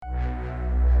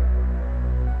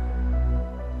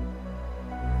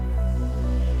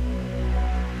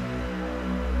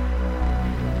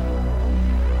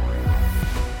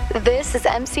This is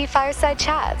MC Fireside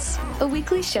Chats, a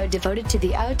weekly show devoted to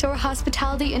the outdoor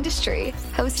hospitality industry,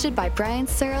 hosted by Brian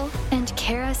Searle and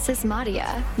Kara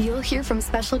Sismadia. You'll hear from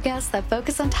special guests that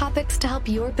focus on topics to help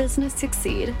your business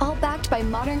succeed, all backed by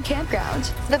Modern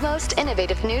Campground, the most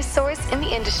innovative news source in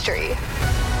the industry.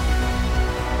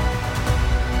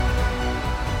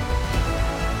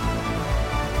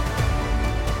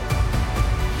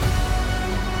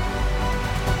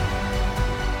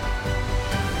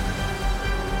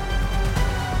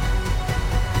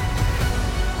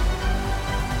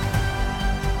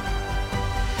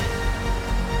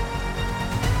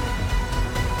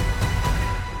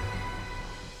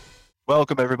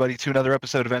 Welcome, everybody, to another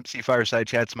episode of MC Fireside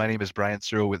Chats. My name is Brian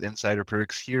Searle with Insider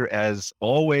Perks, here as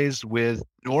always with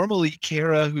normally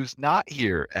Kara, who's not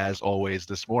here as always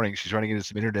this morning. She's running into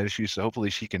some internet issues, so hopefully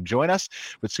she can join us.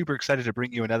 But super excited to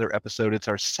bring you another episode. It's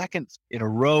our second in a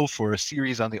row for a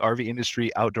series on the RV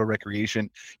industry, outdoor recreation,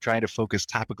 trying to focus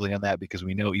topically on that because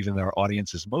we know even though our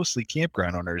audience is mostly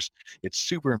campground owners, it's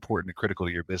super important and critical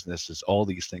to your business as all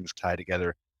these things tie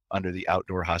together under the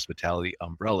outdoor hospitality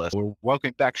umbrella. We're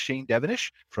welcoming back Shane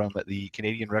Devenish from the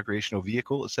Canadian Recreational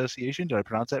Vehicle Association. Did I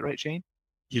pronounce that right, Shane?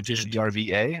 You did.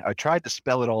 CRVA. I tried to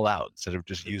spell it all out instead of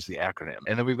just use the acronym.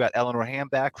 And then we've got Eleanor Ham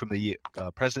back from the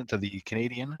president of the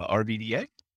Canadian RVDA.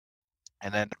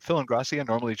 And then Phil Ingrassia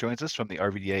normally joins us from the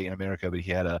RVDA in America, but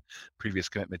he had a previous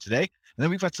commitment today. And then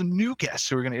we've got some new guests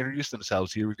who are going to introduce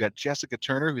themselves here. We've got Jessica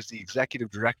Turner, who's the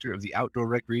executive director of the Outdoor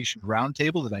Recreation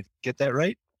Roundtable. Did I get that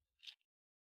right?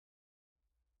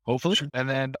 Hopefully. And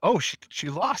then, she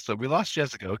lost. So we lost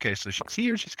Jessica. Okay, so she's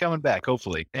here. She's coming back,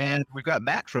 hopefully. And we've got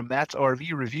Matt from Matt's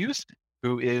RV Reviews,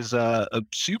 who is a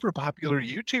super popular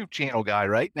YouTube channel guy,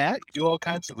 right, Matt? You do all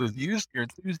kinds of reviews. You're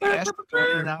enthusiastic.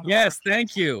 Yes,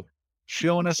 thank you.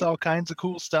 Showing us all kinds of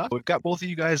cool stuff. We've got both of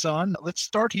you guys on. Let's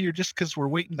start here just because we're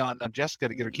waiting on Jessica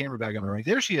to get her camera back on the right.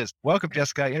 There she is. Welcome,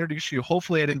 Jessica. I introduced you.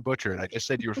 Hopefully I didn't butcher it. I just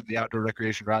said you were from the Outdoor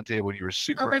Recreation Roundtable and you were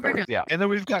super. Yeah. And then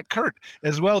we've got Kurt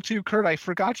as well, too. Kurt, I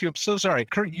forgot you. I'm so sorry.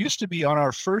 Kurt used to be on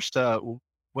our first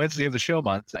Wednesday of the show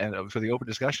month and for the open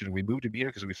discussion. We moved him here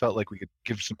because we felt like we could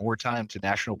give some more time to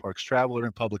National Parks Traveler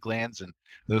and public lands and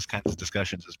those kinds of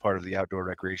discussions as part of the outdoor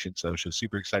recreation. So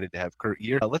super excited to have Kurt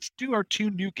here. Let's do our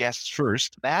two new guests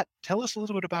first. Matt, tell us a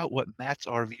little bit about what Matt's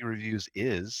RV Reviews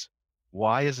is.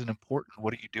 Why is it important?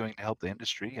 What are you doing to help the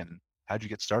industry? And how'd you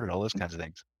get started? All those kinds of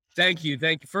things. Thank you.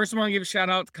 First, I want to give a shout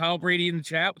out to Kyle Brady in the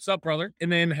chat. What's up, brother?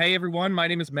 And then, hey, everyone. My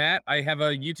name is Matt. I have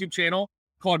a YouTube channel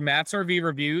called Matt's RV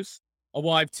Reviews.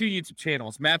 Well, I have two YouTube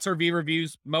channels, Matt's RV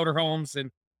Reviews Motorhomes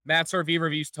and Matt's RV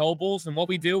Reviews Towables. And what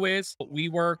we do is we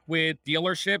work with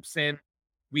dealerships and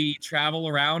we travel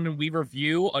around and we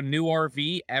review a new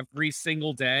RV every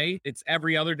single day. It's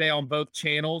every other day on both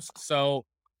channels. So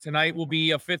tonight will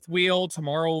be a fifth wheel.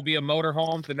 Tomorrow will be a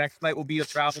motorhome. The next night will be a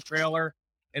travel trailer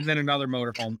and then another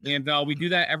motorhome. And we do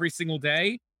that every single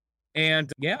day. And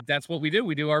yeah, that's what we do.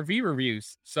 We do RV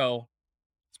reviews. So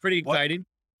it's pretty exciting.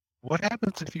 What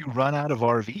happens if you run out of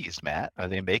RVs, Matt? Are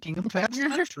they making them fast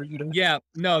enough for you to? Yeah,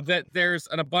 no, there's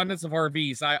an abundance of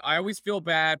RVs. I always feel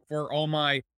bad for all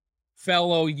my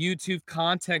fellow YouTube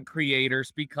content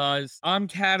creators because I'm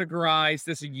categorized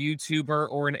as a YouTuber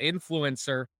or an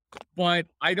influencer, but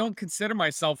I don't consider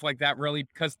myself like that really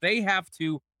because they have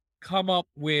to come up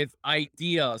with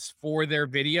ideas for their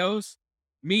videos.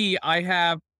 Me,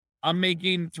 I'm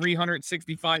making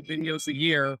 365 videos a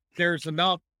year. There's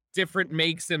enough different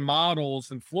makes and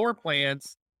models and floor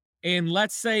plans. And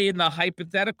let's say in the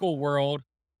hypothetical world,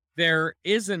 there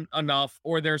isn't enough,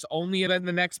 or there's only then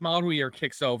the next model year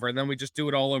kicks over and then we just do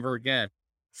it all over again.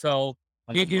 So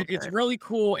it's really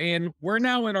cool. And we're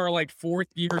now in our fourth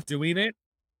year doing it.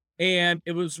 And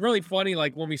it was really funny.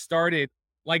 When we started,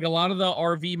 a lot of the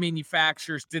RV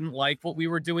manufacturers didn't like what we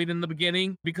were doing in the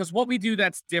beginning because what we do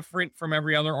that's different from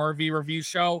every other RV review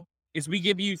show is we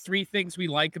give you 3 things we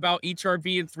like about each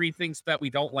RV and 3 things that we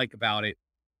don't like about it.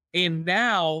 And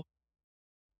now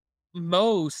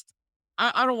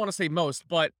I don't want to say most,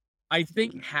 but I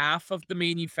think half of the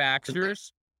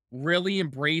manufacturers really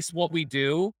embrace what we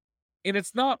do. And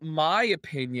it's not my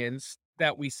opinions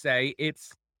that we say,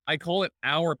 I call it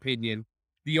our opinion,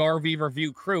 the RV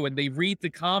review crew. And they read the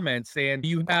comments and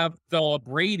you have the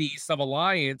Brady's of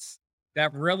Alliance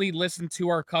that really listen to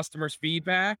our customers'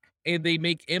 feedback and they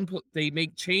make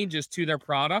changes to their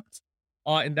product.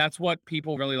 And that's what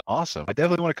people really like. Awesome. I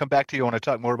definitely want to come back to you. I want to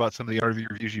talk more about some of the RV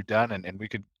reviews you've done, and we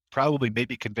could probably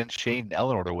maybe convince Shane and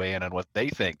Eleanor to weigh in on what they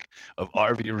think of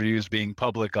RV reviews being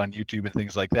public on YouTube and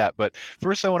things like that. But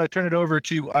first I want to turn it over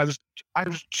to, I was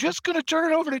just going to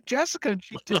turn it over to Jessica and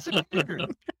she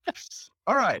disappeared.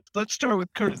 All right, let's start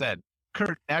with Kurt then.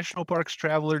 Kurt, National Parks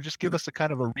Traveler, just give us a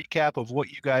kind of a recap of what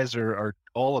you guys are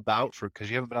all about because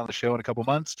you haven't been on the show in a couple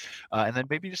months. And then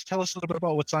maybe just tell us a little bit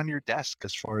about what's on your desk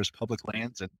as far as public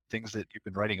lands and things that you've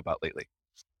been writing about lately.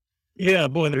 Yeah,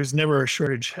 boy, there's never a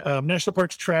shortage. National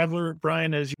Parks Traveler,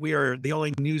 Brian, as we are the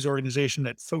only news organization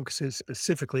that focuses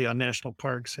specifically on national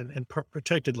parks and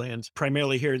protected lands,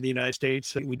 primarily here in the United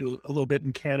States. We do a little bit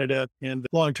in Canada, and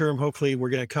long term, hopefully, we're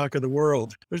going to conquer the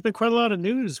world. There's been quite a lot of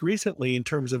news recently in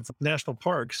terms of national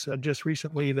parks. Just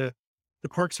recently, the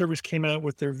Park Service came out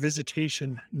with their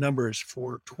visitation numbers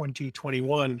for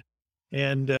 2021,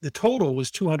 and the total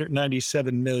was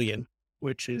 297 million.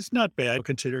 Which is not bad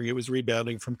considering it was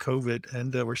rebounding from COVID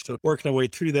and we're still working our way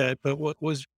through that. But what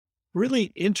was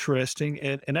really interesting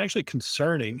and actually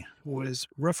concerning was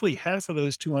roughly half of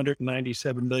those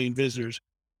 297 million visitors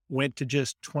went to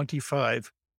just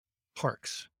 25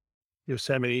 parks: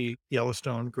 Yosemite,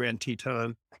 Yellowstone, Grand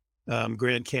Teton,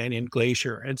 Grand Canyon,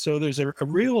 Glacier. And so there's a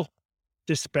real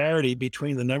disparity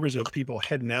between the numbers of people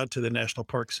heading out to the national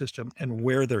park system and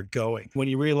where they're going. When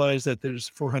you realize that there's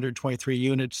 423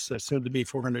 units, soon to be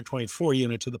 424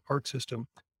 units of the park system,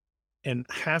 and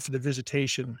half of the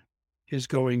visitation is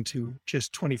going to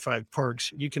just 25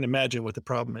 parks, you can imagine what the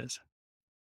problem is.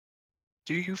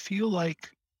 Do you feel like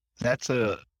that's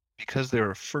because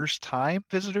they're a first time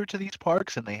visitor to these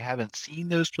parks and they haven't seen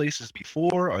those places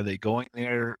before? Are they going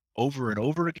there over and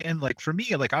over again? Like for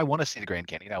me, like I want to see the Grand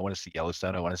Canyon, I want to see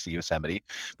Yellowstone, I want to see Yosemite,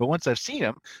 but once I've seen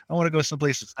them, I want to go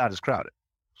someplace that's not as crowded.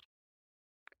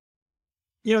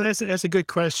 You know, that's a good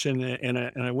question, and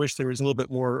I wish there was a little bit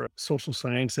more social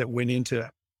science that went into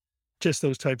just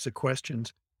those types of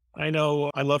questions. I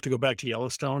know I love to go back to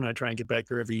Yellowstone. I try and get back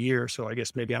there every year. So I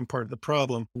guess maybe I'm part of the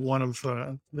problem. One of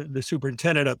the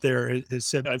superintendent up there has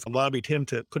said I've lobbied him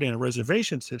to put in a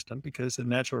reservation system because the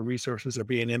natural resources are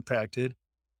being impacted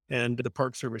and the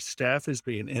Park Service staff is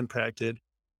being impacted.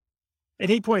 And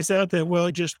he points out that,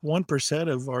 well, just 1%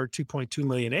 of our 2.2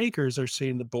 million acres are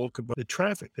seeing the bulk of the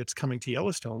traffic that's coming to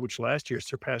Yellowstone, which last year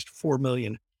surpassed 4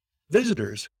 million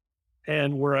visitors.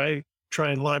 And where I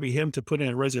try and lobby him to put in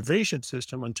a reservation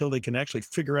system until they can actually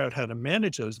figure out how to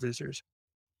manage those visitors.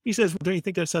 He says, well, don't you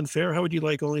think that's unfair? How would you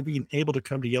like only being able to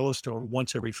come to Yellowstone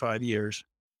once every 5 years?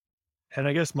 And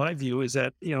I guess my view is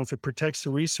that, you know, if it protects the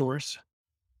resource,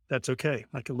 that's okay.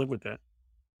 I can live with that.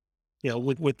 You know,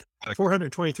 with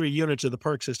 423 units of the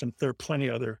park system, there are plenty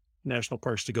of other national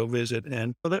parks to go visit.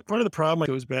 And that part of the problem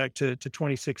goes back to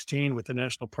 2016 with the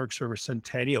National Park Service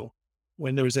Centennial,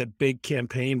 when there was that big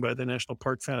campaign by the National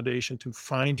Park Foundation to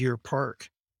find your park.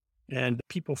 And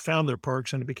people found their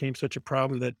parks, and it became such a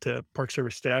problem that Park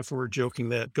Service staff were joking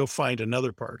that go find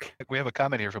another park. We have a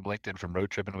comment here from LinkedIn from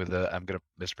Road Tripping with I'm going to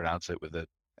mispronounce it with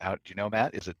how do you know,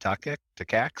 Matt? Is it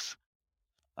Takax?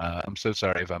 I'm so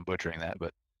sorry if I'm butchering that,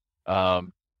 but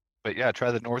yeah, try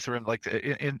the North Rim. Like,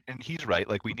 and he's right.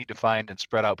 Like, we need to find and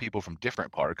spread out people from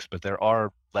different parks, but there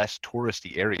are less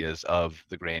touristy areas of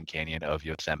the Grand Canyon, of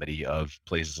Yosemite, of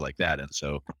places like that. And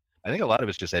so, I think a lot of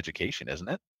it's just education, isn't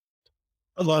it?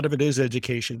 A lot of it is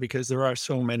education because there are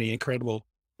so many incredible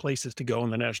places to go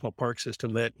in the national park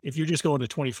system that if you're just going to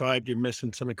 25, you're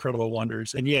missing some incredible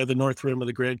wonders. And yeah, the North Rim of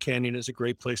the Grand Canyon is a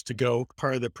great place to go.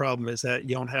 Part of the problem is that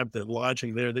you don't have the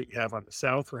lodging there that you have on the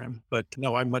South Rim. But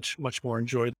no, I much more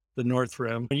enjoy the North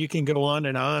Rim. You can go on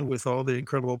and on with all the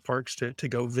incredible parks to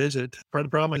go visit. Part of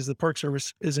the problem is the Park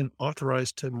Service isn't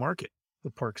authorized to market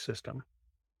the park system.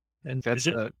 And that's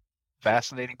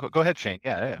fascinating. Go ahead, Shane.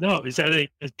 Yeah. No, is that a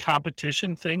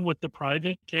competition thing with the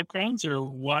private campgrounds, or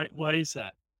why is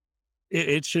that?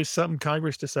 It's just something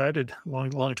Congress decided a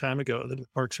long time ago that the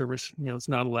Park Service, you know, it's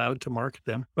not allowed to market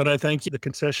them. But I think the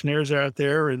concessionaires are out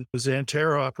there, and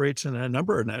Xanterra operates in a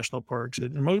number of national parks.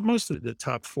 And most of the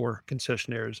top 4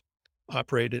 concessionaires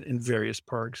operate in various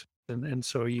parks. And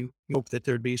so you hope that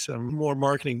there'd be some more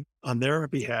marketing on their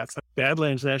behalf.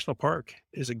 Badlands National Park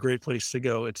is a great place to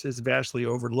go. It's vastly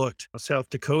overlooked. South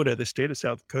Dakota, the state of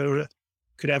South Dakota,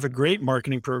 could have a great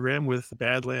marketing program with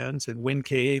Badlands and Wind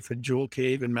Cave and Jewel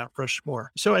Cave and Mount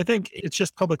Rushmore. So I think it's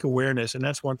just public awareness. And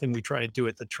that's one thing we try to do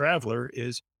at The Traveler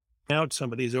is out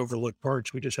some of these overlooked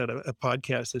parks. We just had a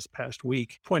podcast this past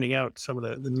week pointing out some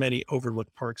of the many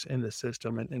overlooked parks in the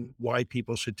system and why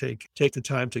people should take the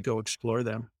time to go explore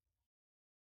them.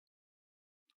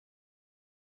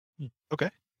 Okay.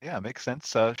 Yeah, makes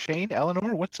sense. Shane,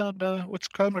 Eleanor, what's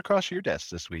coming across your desk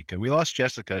this week? We lost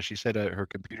Jessica. She said her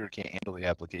computer can't handle the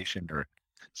application or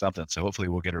something. So hopefully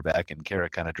we'll get her back. And Kara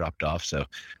kind of dropped off. So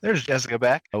there's Jessica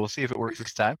back. We'll see if it works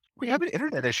this time. We're having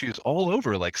internet issues all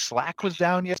over. Like Slack was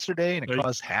down yesterday and it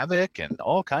caused havoc and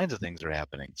all kinds of things are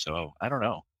happening. So I don't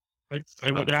know.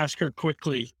 I would ask her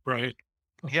quickly, Brian,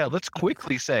 Yeah, let's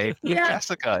quickly say, Yeah.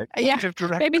 Jessica, Yeah.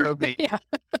 executive Maybe. director Yeah.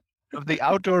 of the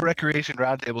Outdoor Recreation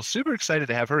Roundtable. Super excited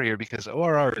to have her here because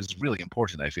ORR is really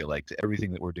important, I feel like, to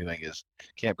everything that we're doing as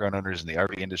campground owners in the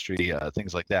RV industry,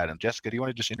 things like that. And Jessica, do you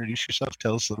want to just introduce yourself?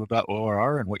 Tell us a little about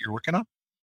ORR and what you're working on?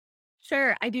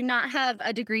 Sure. I do not have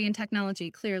a degree in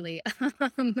technology, clearly.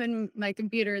 And my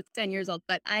computer is 10 years old,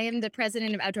 but I am the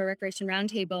president of Outdoor Recreation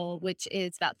Roundtable, which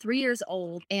is about 3 years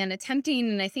old and attempting,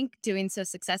 and I think doing so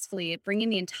successfully, at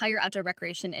bringing the entire outdoor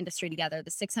recreation industry together,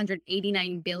 the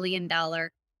 $689 billion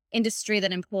industry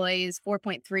that employs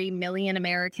 4.3 million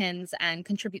Americans and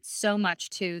contributes so much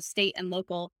to state and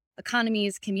local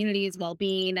economies, communities,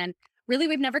 well-being. And really,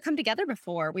 we've never come together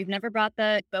before. We've never brought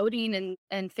the boating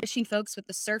and fishing folks with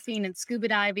the surfing and scuba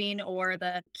diving, or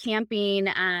the camping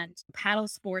and paddle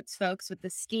sports folks with the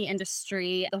ski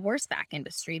industry, the horseback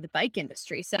industry, the bike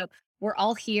industry. So we're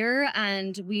all here,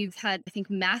 and we've had, I think,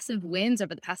 massive wins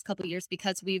over the past couple of years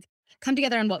because we've come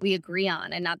together on what we agree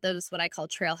on and not those what I call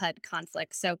trailhead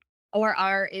conflicts. So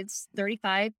ORR is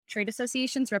 35 trade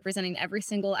associations representing every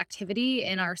single activity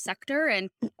in our sector and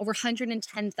over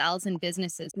 110,000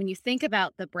 businesses. When you think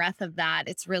about the breadth of that,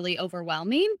 it's really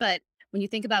overwhelming. But when you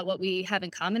think about what we have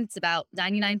in common, it's about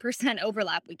 99%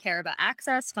 overlap. We care about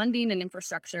access, funding, and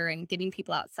infrastructure and getting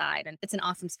people outside. And it's an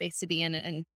awesome space to be in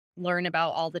and learn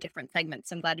about all the different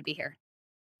segments. I'm glad to be here.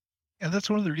 And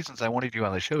that's one of the reasons I wanted you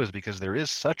on the show, is because there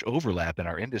is such overlap in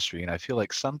our industry. And I feel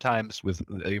like sometimes with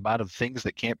the amount of things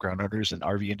that campground owners and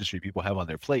RV industry people have on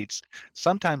their plates,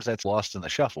 sometimes that's lost in the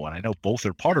shuffle. And I know both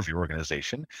are part of your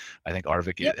organization. I think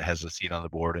Arvik Yep. has a seat on the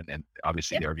board, and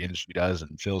obviously Yep. the RV industry does.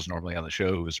 And Phil's normally on the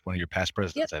show, who was one of your past Yep.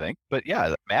 presidents, I think. But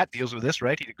yeah, Matt deals with this,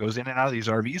 right? He goes in and out of these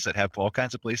RVs that have all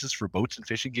kinds of places for boats and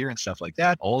fishing gear and stuff like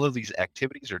that. All of these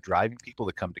activities are driving people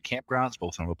to come to campgrounds,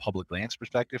 both from a public lands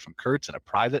perspective, from Kurtz, and a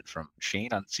private from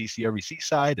Shane on CCRVC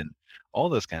side, and all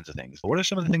those kinds of things. What are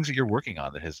some of the things that you're working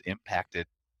on that has impacted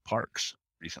parks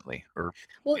recently, or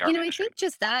Well, the RV I industry?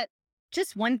 think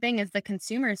just one thing is the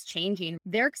consumer is changing.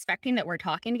 They're expecting that we're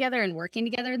talking together and working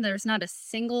together. And there's not a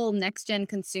single next gen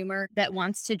consumer that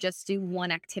wants to just do one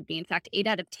activity. In fact, 8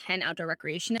 out of 10 outdoor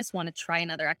recreationists want to try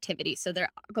another activity. So they're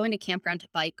going to campground to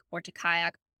bike or to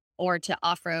kayak or to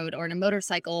off-road or to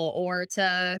motorcycle or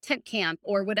to tent camp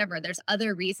or whatever. There's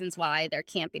other reasons why they're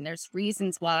camping. There's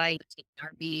reasons why they're taking an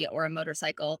RV or a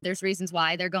motorcycle. There's reasons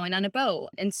why they're going on a boat.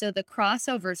 And so the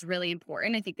crossover is really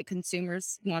important. I think the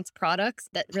consumers wants products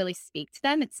that really speak to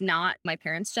them. It's not my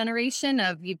parents' generation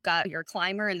of you've got your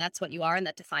climber and that's what you are and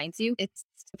that defines you. It's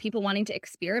people wanting to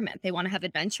experiment. They want to have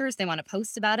adventures. They want to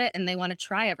post about it and they want to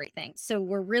try everything. So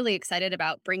we're really excited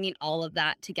about bringing all of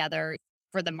that together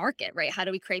for the market, right? How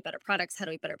do we create better products? How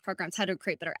do we better programs? How do we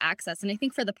create better access? And I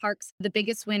think for the parks, the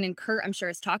biggest win, and Kurt, I'm sure,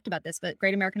 has talked about this, but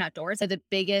Great American Outdoors are the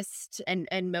biggest and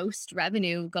most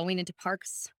revenue going into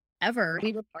parks ever.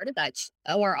 We were part of that.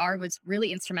 ORR was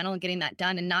really instrumental in getting that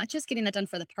done, and not just getting that done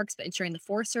for the parks, but ensuring the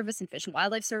Forest Service and Fish and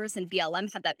Wildlife Service and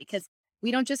BLM had that, because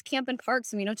we don't just camp in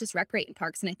parks and we don't just recreate in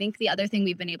parks. And I think the other thing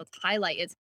we've been able to highlight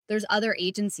is there's other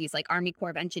agencies like Army Corps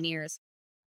of Engineers,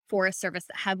 Forest Service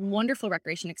that have wonderful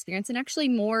recreation experience and actually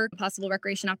more possible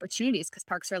recreation opportunities because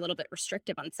parks are a little bit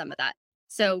restrictive on some of that.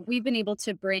 So we've been able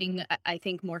to bring, I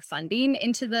think, more funding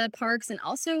into the parks and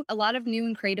also a lot of new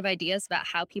and creative ideas about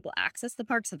how people access the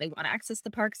parks, how they want to access the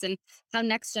parks, and how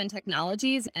next gen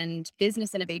technologies and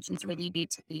business innovations really need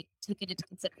to be taken into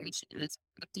consideration as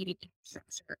updated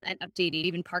infrastructure and updated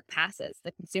even park passes.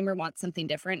 The consumer wants something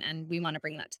different and we want to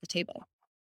bring that to the table.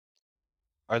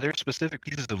 Are there specific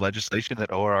pieces of legislation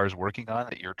that ORR is working on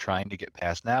that you're trying to get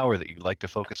passed now, or that you'd like to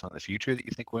focus on in the future that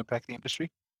you think will impact the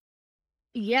industry?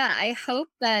 Yeah, I hope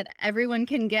that everyone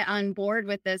can get on board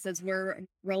with this as we're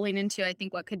rolling into, I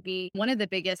think, what could be one of the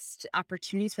biggest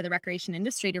opportunities for the recreation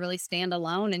industry to really stand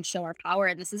alone and show our power.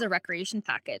 And this is a recreation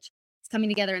package. It's coming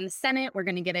together in the Senate. We're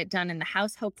going to get it done in the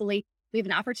House, hopefully. We have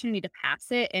an opportunity to pass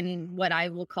it in what I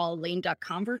will call lame duck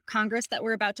Congress that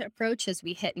we're about to approach as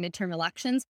we hit midterm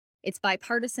elections. It's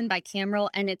bipartisan, bicameral,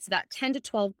 and it's about 10 to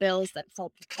 12 bills that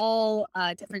help all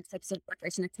different types of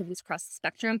recreation activities across the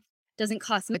spectrum. Doesn't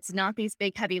cost, it's not these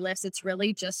big heavy lifts. It's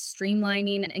really just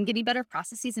streamlining and getting better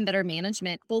processes and better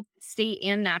management, both state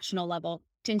and national level,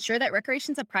 to ensure that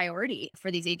recreation is a priority for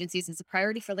these agencies. It's a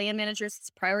priority for land managers. It's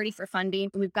a priority for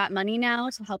funding. We've got money now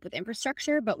to help with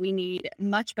infrastructure, but we need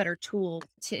much better tools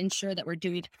to ensure that we're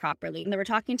doing it properly. And then we're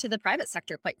talking to the private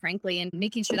sector, quite frankly, and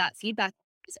making sure that feedback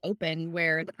is open,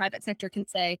 where the private sector can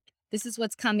say, this is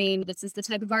what's coming. This is the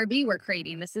type of RV we're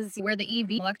creating. This is where the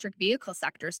EV electric vehicle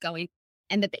sector is going.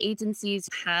 and that the agencies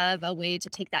have a way to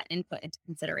take that input into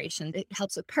consideration. It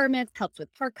helps with permits, helps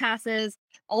with park passes,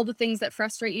 all the things that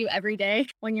frustrate you every day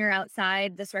when you're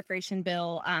outside. This recreation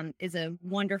bill is a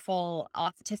wonderful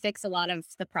offer to fix a lot of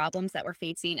the problems that we're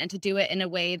facing and to do it in a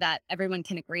way that everyone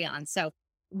can agree on. So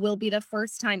will be the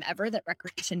first time ever that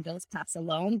recreation bills pass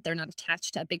alone. They're not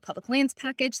attached to a big public lands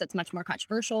package that's much more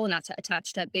controversial, and not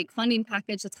attached to a big funding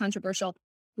package that's controversial.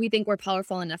 We think we're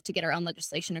powerful enough to get our own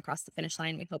legislation across the finish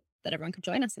line. We hope that everyone could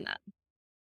join us in that.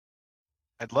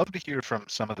 I'd love to hear from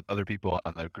some of the other people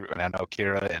on the group. And I know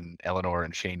Kara and Eleanor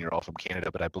and Shane, you're all from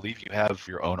Canada, but I believe you have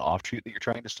your own offshoot that you're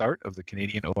trying to start of the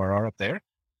Canadian ORR up there.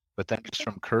 But then just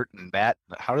from Kurt and Matt,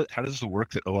 how does the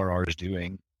work that ORR is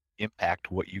doing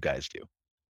impact what you guys do?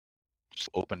 Just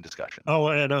open discussion. I'll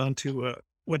add on to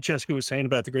what Jessica was saying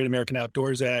about the Great American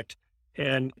Outdoors Act.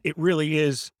 And it really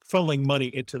is funneling money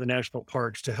into the national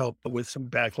parks to help with some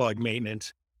backlog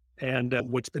maintenance. And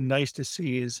what's been nice to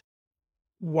see is,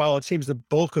 while it seems the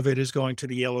bulk of it is going to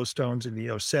the Yellowstones and the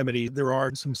Yosemite, there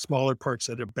are some smaller parks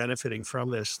that are benefiting from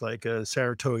this, like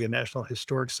Saratoga National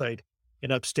Historic Site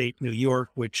in upstate New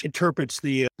York, which interprets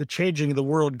the changing of the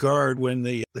world guard when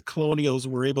the colonials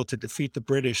were able to defeat the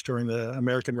British during the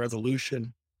American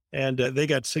Revolution. And they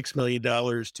got $6 million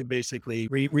to basically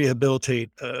rehabilitate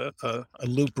a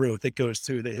loop road that goes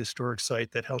through the historic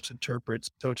site that helps interpret.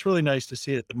 So it's really nice to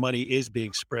see that the money is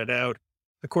being spread out.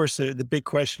 Of course, the big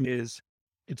question is,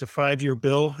 it's a 5-year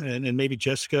bill. And maybe,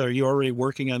 Jessica, are you already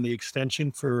working on the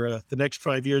extension for the next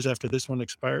 5 years after this one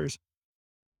expires?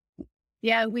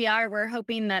 Yeah, we are. We're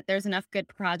hoping that there's enough good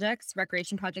projects,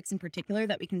 recreation projects in particular,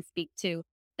 that we can speak to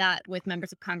that with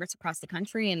members of Congress across the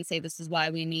country and say this is why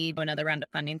we need another round of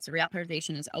funding. So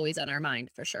reauthorization is always on our mind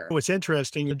for sure. What's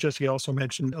interesting, Jessica also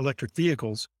mentioned electric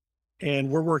vehicles. And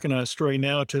we're working on a story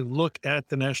now to look at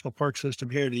the national park system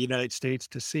here in the United States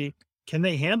to see, can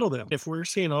they handle them? If we're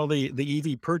seeing all the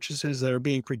EV purchases that are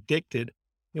being predicted,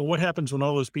 what happens when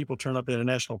all those people turn up in a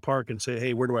national park and say,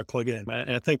 hey, where do I plug in?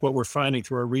 And I think what we're finding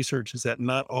through our research is that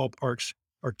not all parks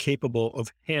are capable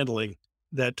of handling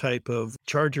that type of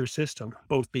charger system,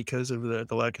 both because of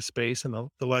the lack of space and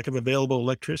the lack of available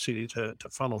electricity to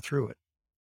funnel through it.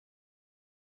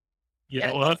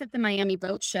 Yeah, it's at the Miami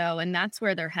Boat Show, and that's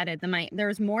where they're headed.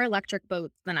 There's more electric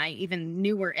boats than I even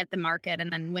knew were at the market.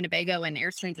 And then Winnebago and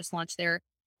Airstream just launched their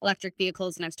electric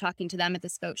vehicles, and I was talking to them at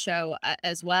this boat show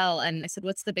as well. And I said,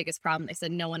 what's the biggest problem? They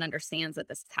said, no one understands that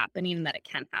this is happening and that it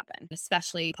can happen,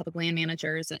 especially public land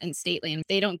managers and state land.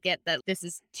 They don't get that this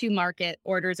is to market,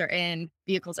 orders are in,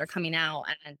 vehicles are coming out,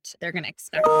 and they're going to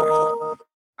expect more.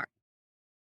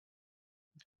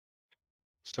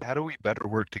 So how do we better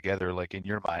work together, like in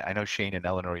your mind? I know Shane and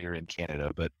Eleanor, you're in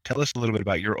Canada, but tell us a little bit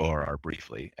about your ORR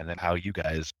briefly, and then how you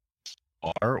guys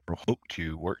are or hope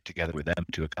to work together with them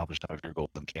to accomplish some of your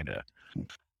goals in Canada.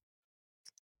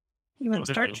 You want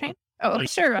to start, Shane? Oh,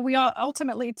 sure. We all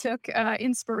ultimately took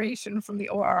inspiration from the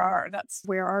ORR. That's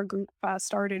where our group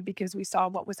started, because we saw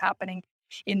what was happening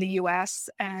in the US,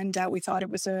 and we thought it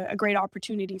was a great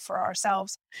opportunity for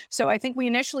ourselves. So I think we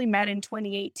initially met in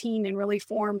 2018 and really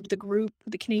formed the group,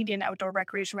 the Canadian Outdoor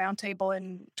Recreation Roundtable,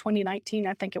 in 2019,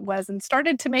 I think it was, and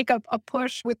started to make a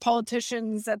push with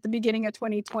politicians at the beginning of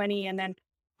 2020. And then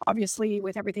obviously,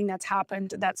 with everything that's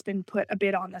happened, that's been put a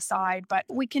bit on the side. But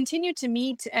we continue to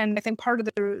meet, and I think part of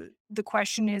the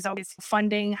question is always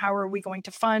funding. How are we going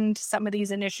to fund some of these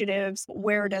initiatives?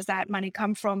 Where does that money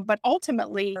come from? But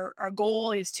ultimately, our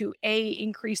goal is to,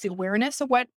 increase the awareness of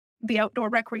what the outdoor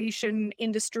recreation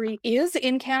industry is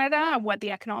in Canada, what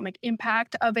the economic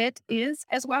impact of it is,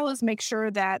 as well as make sure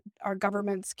that our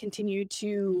governments continue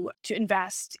to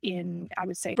invest in, I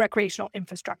would say, recreational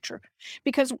infrastructure.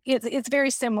 Because it's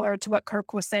very similar to what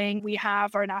Kirk was saying. We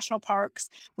have our national parks,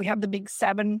 we have the big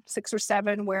 6 or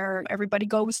 7 where everybody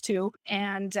goes to,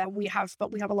 and we have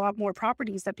a lot more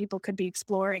properties that people could be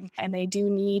exploring, and they do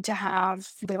need to have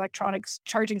the electronics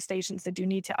charging stations. They do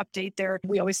need to update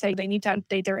we always say they need to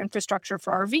update their infrastructure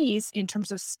for RVs in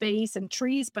terms of space and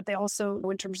trees, but they also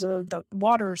in terms of the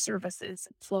water services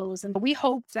flows. And we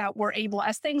hope that we're able,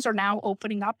 as things are now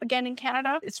opening up again in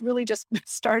Canada, it's really just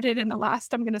started in the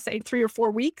last, I'm going to say 3 or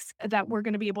 4 weeks, that we're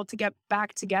going to be able to get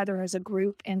back together as a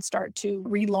group and start to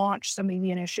relaunch some of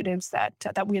the initiatives that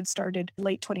we had started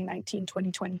late 2019,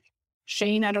 2020.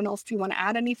 Shane, I don't know if you want to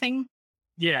add anything.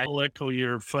 Yeah, I'll echo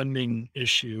your funding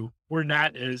issue. We're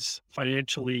not as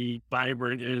financially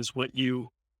vibrant as what you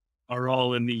are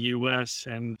all in the US.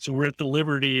 And so we're at the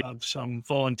liberty of some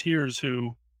volunteers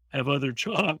who have other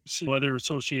jobs, other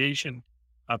association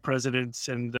presidents.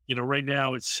 And, right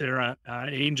now it's Sarah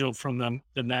Angel from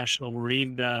the National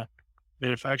Marine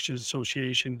Manufacturers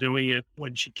Association doing it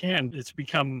when she can. It's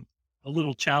become a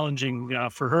little challenging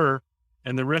for her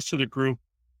and the rest of the group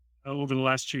over the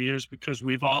last 2 years because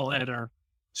we've all had our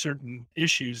certain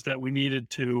issues that we needed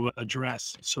to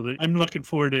address. So I'm looking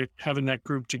forward to having that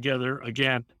group together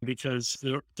again because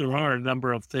there are a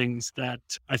number of things that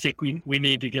I think we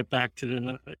need to get back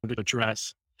to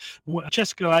address. Well,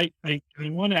 Jessica, I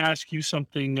want to ask you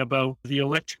something about the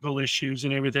electrical issues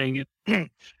and everything.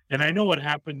 And I know what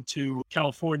happened to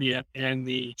California and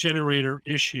the generator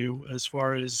issue as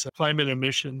far as climate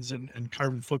emissions and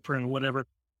carbon footprint and whatever.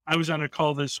 I was on a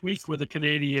call this week with a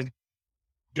Canadian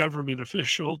government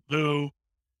official who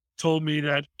told me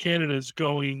that Canada is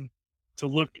going to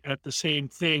look at the same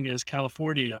thing as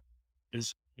California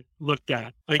is looked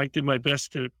at. I did my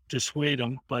best to dissuade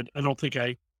him, but I don't think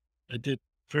I did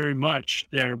very much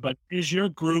there. But is your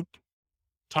group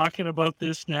talking about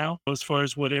this now as far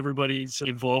as what everybody's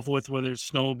involved with, whether it's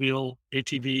snowmobile,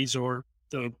 ATVs, or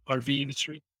the RV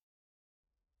industry?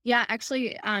 Yeah,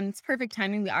 actually, it's perfect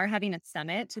timing. We are having a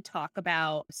summit to talk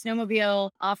about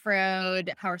snowmobile,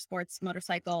 off-road, power sports,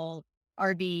 motorcycle,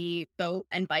 RV, boat,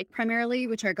 and bike primarily,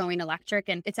 which are going electric.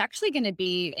 And it's actually going to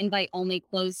be invite-only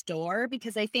closed door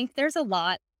because I think there's a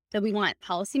lot that we want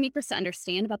policymakers to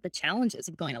understand about the challenges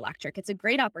of going electric. It's a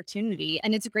great opportunity,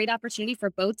 and it's a great opportunity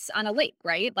for boats on a lake,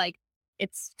 right? Like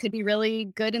could be really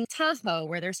good in Tahoe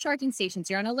where there's charging stations.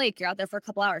 You're on a lake, you're out there for a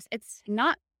couple hours. It's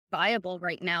not viable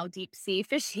right now, deep sea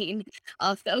fishing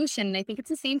off the ocean. And I think it's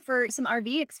the same for some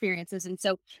RV experiences. And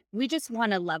so we just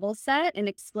want to level set and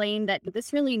explain that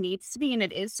this really needs to be, and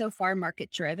it is so far market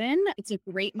driven. It's a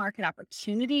great market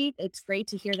opportunity. It's great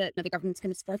to hear that the government's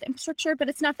going to support the infrastructure, but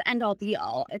it's not the end all be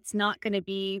all. It's not going to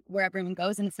be where everyone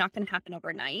goes, and it's not going to happen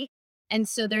overnight. And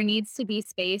so there needs to be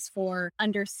space for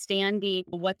understanding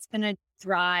what's going to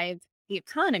drive the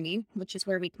economy, which is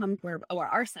where we come, where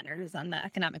our center is on the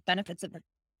economic benefits of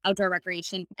outdoor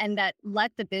recreation, and that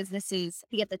let the businesses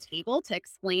be at the table to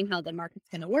explain how the market's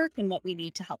going to work and what we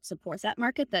need to help support that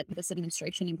market that this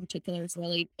administration in particular is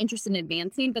really interested in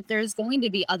advancing. But there's going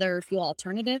to be other fuel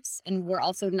alternatives, and we're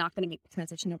also not going to make the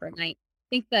transition overnight. I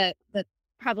think that the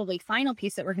probably final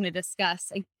piece that we're going to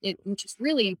discuss, which is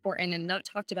really important and not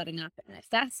talked about enough and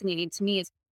fascinating to me, is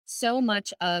so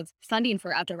much of funding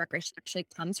for outdoor recreation actually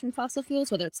comes from fossil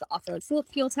fuels, whether it's the off-road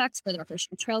fuel tax for the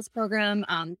Recreational Trails Program,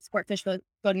 Sport Fish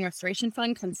Boating Restoration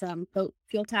Fund comes from boat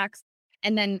fuel tax,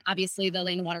 and then obviously the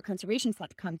Land and Water Conservation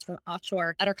Fund comes from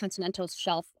offshore outer continental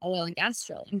shelf oil and gas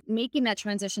drilling. Making that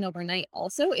transition overnight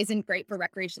also isn't great for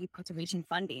recreation conservation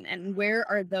funding. And where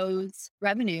are those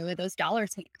revenue or those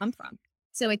dollars going to come from?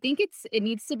 So I think it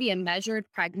needs to be a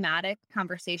measured, pragmatic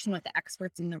conversation with the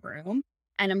experts in the room.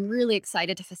 And I'm really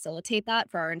excited to facilitate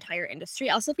that for our entire industry.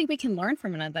 I also think we can learn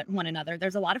from one another.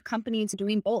 There's a lot of companies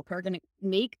doing both who are going to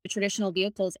make traditional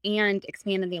vehicles and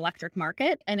expand in the electric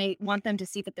market. And I want them to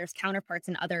see that there's counterparts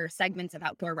in other segments of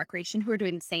outdoor recreation who are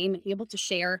doing the same and be able to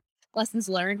share lessons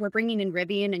learned. We're bringing in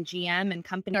Rivian and GM and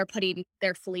companies are putting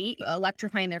their fleet,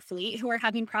 electrifying their fleet, who are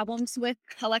having problems with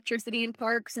electricity in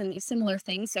parks and similar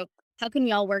things. So how can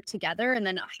we all work together? And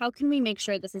then how can we make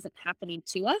sure this isn't happening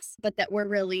to us, but that we're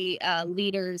really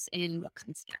leaders in what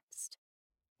comes next?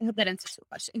 I hope that answers the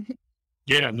question.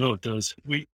 Yeah, no, it does.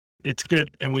 It's good,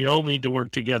 and we all need to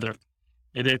work together.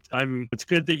 And it's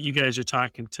good that you guys are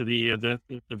talking to the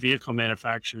vehicle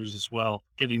manufacturers as well,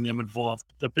 getting them involved.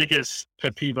 The biggest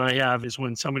pet peeve I have is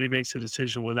when somebody makes a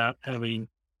decision without having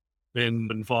been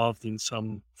involved in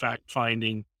some fact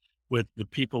finding with the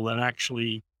people that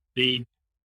actually need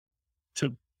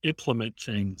to implement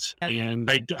things. And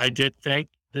I did thank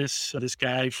this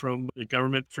guy from the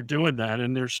government for doing that,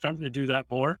 and they're starting to do that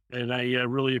more. And I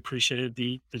really appreciated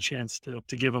the chance to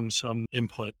give them some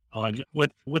input on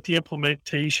what the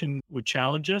implementation would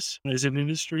challenge us as an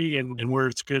industry and where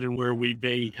it's good and where we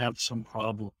may have some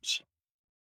problems.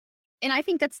 And I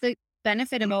think that's the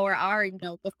benefit of ORR.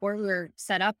 Before we were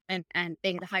set up and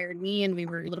they had hired me and we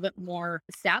were a little bit more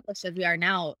established as we are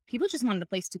now, people just wanted a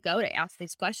place to go to ask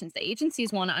these questions. The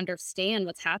agencies want to understand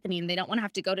what's happening. They don't want to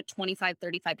have to go to 25,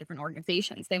 35 different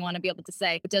organizations. They want to be able to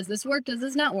say, does this work? Does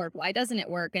this not work? Why doesn't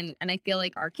it work? And I feel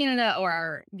like our Canada or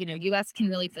our, US can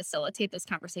really facilitate those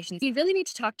conversations. You really need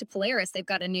to talk to Polaris. They've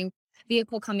got a new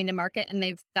vehicle coming to market and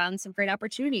they've found some great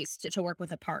opportunities to work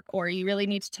with a park. Or you really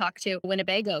need to talk to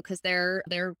Winnebago because they're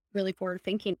really forward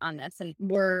thinking on this, and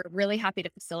we're really happy to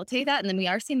facilitate that. And then we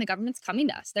are seeing the government's coming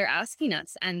to us. They're asking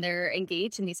us and they're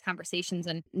engaged in these conversations,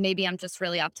 and maybe I'm just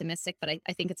really optimistic, but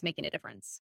I think it's making a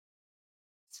difference.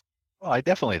 Well, I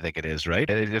definitely think it is, right?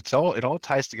 It all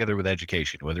ties together with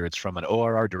education, whether it's from an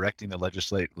ORR directing the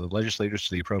legislators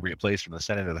to the appropriate place from the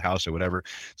Senate or the House or whatever.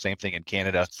 Same thing in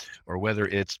Canada, or whether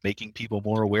it's making people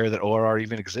more aware that ORR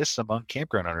even exists among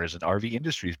campground owners and RV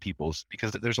industries peoples,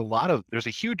 because there's a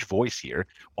huge voice here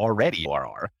already,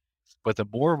 ORR. But the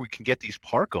more we can get these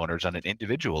park owners on an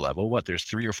individual level, there's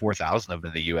 3 or 4 thousand of them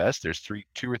in the US, there's 2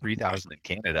 or 3 thousand in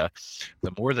Canada. The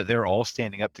more that they're all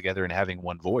standing up together and having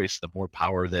one voice, the more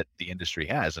power that the industry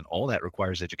has. And all that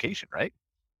requires education, right?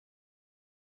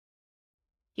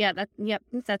 Yeah,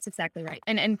 that's exactly right.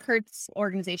 And Kurt's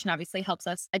organization obviously helps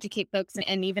us educate folks,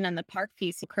 and even on the park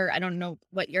piece, Kurt, I don't know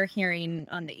what you're hearing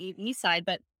on the EV side,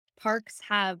 but parks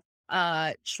have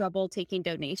trouble taking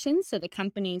donations. So the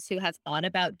companies who have thought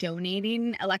about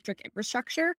donating electric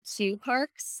infrastructure to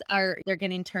parks they're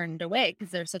getting turned away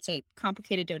because there's such a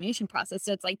complicated donation process.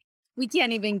 So it's like we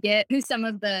can't even get some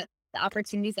of the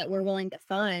opportunities that we're willing to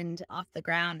fund off the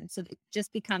ground. And so it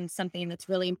just becomes something that's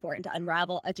really important to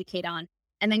unravel, educate on,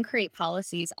 and then create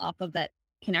policies off of that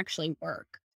can actually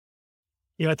work.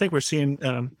 I think we're seeing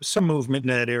some movement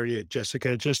in that area,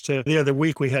 Jessica. Just the other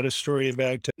week, we had a story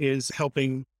about is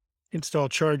helping install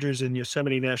chargers in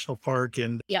Yosemite National Park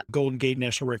and Yep. Golden Gate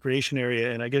National Recreation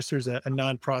Area. And I guess there's a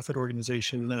nonprofit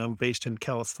organization based in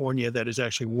California that is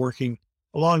actually working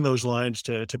along those lines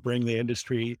to bring the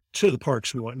industry to the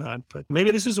parks and whatnot. But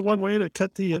maybe this is one way to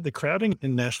cut the crowding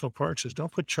in national parks is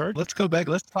don't put chargers. Let's go back.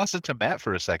 Let's toss it to Matt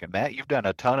for a second. Matt, you've done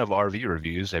a ton of RV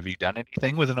reviews. Have you done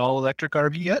anything with an all electric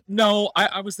RV yet? No,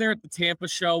 I was there at the Tampa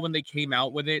show when they came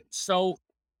out with it. So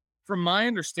from my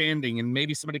understanding, and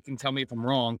maybe somebody can tell me if I'm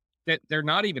wrong, that they're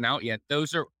not even out yet.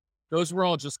 Those were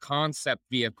all just concept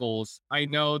vehicles. I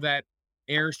know that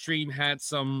Airstream had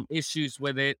some issues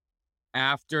with it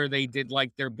after they did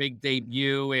like their big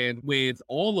debut, and with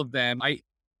all of them,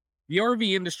 the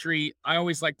RV industry, I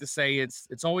always like to say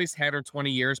it's always 10 or 20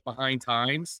 years behind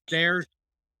times.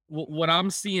 What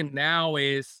I'm seeing now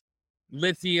is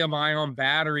lithium ion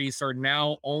batteries are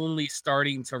now only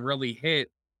starting to really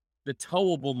hit the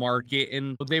towable market,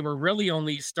 and they were really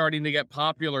only starting to get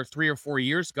popular 3 or 4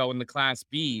 years ago in the Class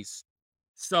Bs.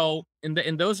 So, and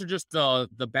those are just the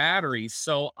batteries.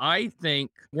 So I think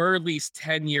we're at least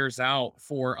 10 years out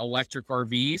for electric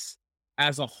RVs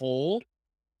as a whole.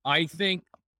 I think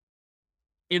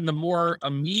in the more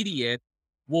immediate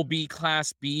will be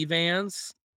Class B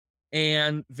vans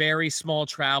and very small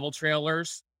travel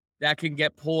trailers that can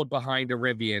get pulled behind a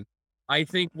Rivian. I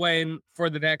think for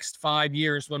the next 5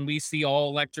 years, when we see all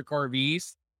electric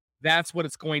RVs, that's what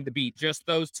it's going to be. Just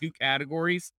those two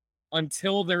categories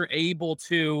until they're able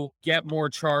to get more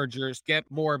chargers, get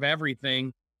more of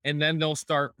everything, and then they'll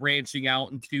start branching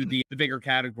out into the bigger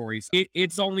categories.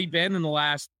 It's only been in the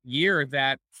last year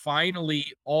that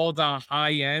finally all the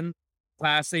high-end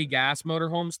Class A gas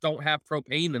motorhomes don't have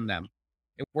propane in them.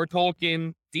 If we're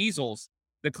talking diesels,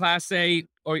 the Class A,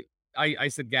 or I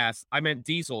said gas, I meant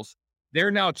diesels.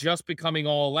 They're now just becoming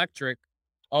all electric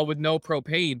with no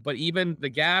propane. But even the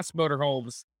gas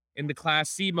motorhomes in the Class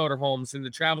C motorhomes and the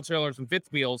travel trailers and fifth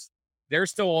wheels, they're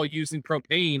still all using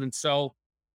propane. And so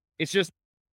it's just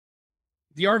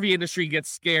the RV industry gets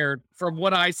scared. From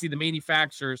what I see, the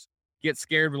manufacturers get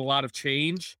scared with a lot of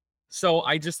change. So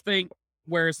I just think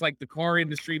whereas like the car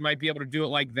industry might be able to do it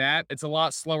like that, it's a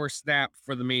lot slower snap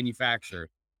for the manufacturer.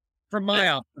 From my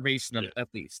observation, at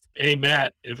least. Hey,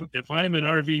 Matt, if I'm an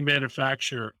RV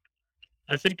manufacturer,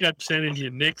 I think I'm sending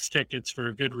you Knicks tickets for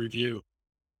a good review.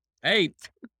 Hey,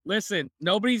 listen,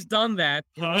 nobody's done that.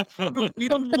 We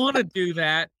don't want to do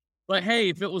that. But hey,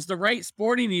 if it was the right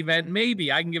sporting event,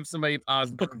 maybe I can give somebody a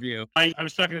positive review. I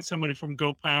was talking to somebody from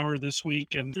Go Power this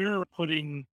week, and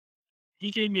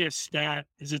he gave me a stat.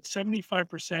 Is it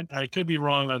 75%? I could be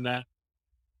wrong on that.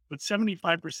 But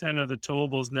 75% of the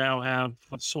towables now have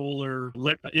solar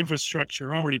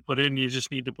infrastructure already put in. You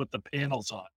just need to put the panels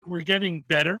on. We're getting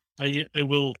better. I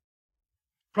will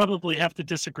probably have to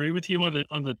disagree with you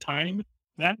on the time.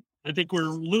 That I think we're a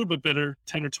little bit better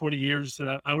 10 or 20 years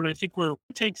out. I think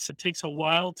it takes a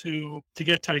while to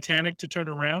get Titanic to turn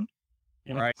around.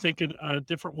 And Right. I think in a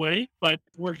different way, but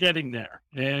we're getting there.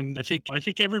 And I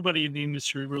think everybody in the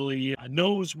industry really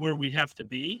knows where we have to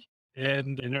be.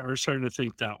 And are starting to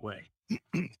think that way.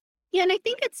 Yeah, and I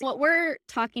think it's what we're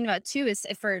talking about too is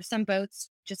for some boats,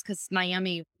 just because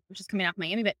Miami, we're just coming off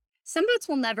Miami, but some boats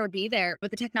will never be there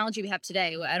with the technology we have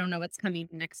today. I don't know what's coming in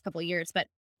the next couple of years, but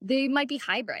they might be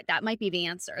hybrid. That might be the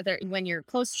answer. When you're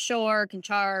close to shore, can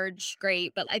charge,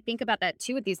 great. But I think about that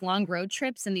too with these long road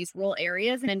trips in these rural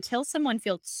areas. And until someone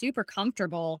feels super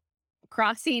comfortable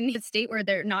crossing the state where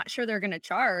they're not sure they're going to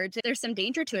charge. There's some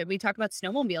danger to it. We talk about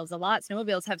snowmobiles a lot.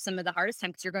 Snowmobiles have some of the hardest time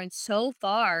because you're going so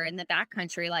far in the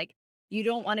backcountry. Like, you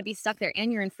don't want to be stuck there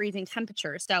and you're in freezing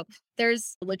temperatures. So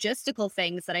there's logistical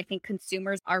things that I think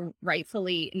consumers are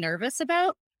rightfully nervous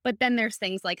about. But then there's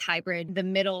things like hybrid, the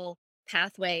middle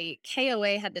pathway.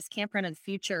 KOA had this Campground of the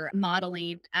Future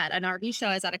modeling at an RV show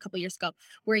I was at a couple years ago,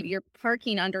 where you're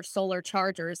parking under solar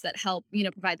chargers that help,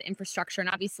 provide the infrastructure. And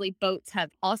obviously boats have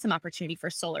awesome opportunity for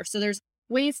solar. So there's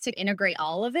ways to integrate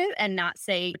all of it and not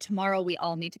say tomorrow we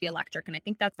all need to be electric. And I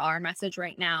think that's our message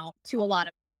right now to a lot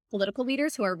of political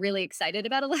leaders who are really excited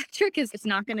about electric is it's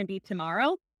not going to be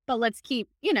tomorrow, but let's keep,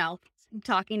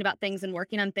 talking about things and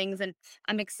working on things. And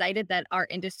I'm excited that our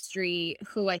industry,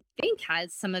 who I think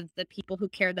has some of the people who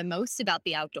care the most about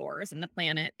the outdoors and the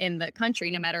planet in the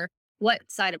country, no matter what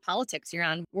side of politics you're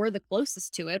on, we're the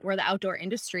closest to it. We're the outdoor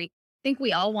industry. I think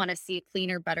we all want to see a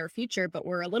cleaner, better future, but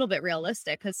we're a little bit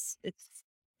realistic because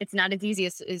it's not as easy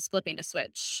as flipping a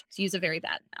switch, to use a very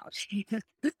bad analogy.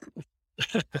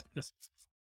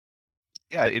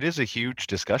 Yeah, it is a huge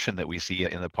discussion that we see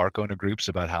in the park owner groups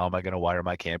about how am I going to wire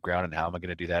my campground and how am I going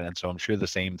to do that. And so I'm sure the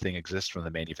same thing exists from the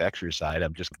manufacturer side.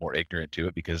 I'm just more ignorant to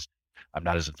it because I'm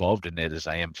not as involved in it as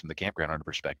I am from the campground owner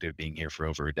perspective, being here for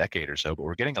over a decade or so. But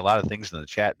we're getting a lot of things in the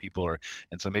chat.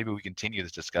 And so maybe we continue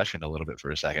this discussion a little bit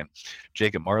for a second.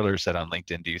 Jacob Marler said on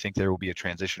LinkedIn, do you think there will be a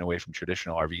transition away from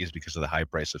traditional RVs because of the high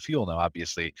price of fuel? Now,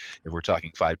 obviously, if we're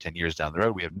talking 5-10 years down the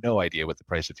road, we have no idea what the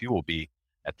price of fuel will be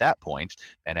at that point.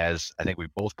 And as I think we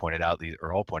both pointed out, these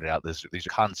are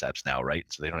concepts now, right?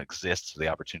 So they don't exist. So the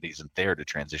opportunity isn't there to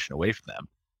transition away from them.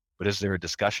 But is there a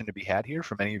discussion to be had here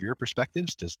from any of your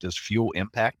perspectives? Does fuel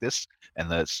impact this and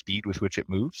the speed with which it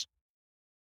moves?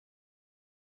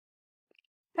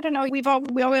 I don't know. We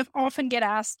often get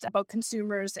asked about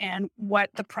consumers and what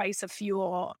the price of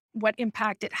fuel, what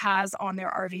impact it has on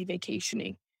their RV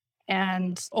vacationing.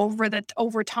 And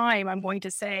over time, I'm going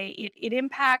to say it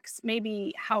impacts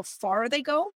maybe how far they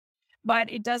go,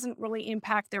 but it doesn't really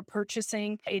impact their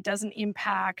purchasing. It doesn't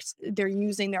impact their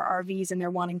using their RVs and they're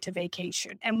wanting to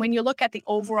vacation. And when you look at the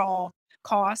overall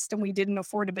cost, and we did an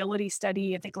affordability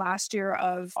study, I think last year,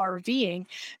 of RVing,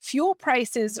 fuel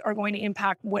prices are going to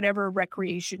impact whatever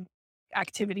recreation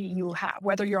activity you'll have,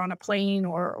 whether you're on a plane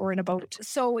or in a boat.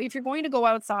 So if you're going to go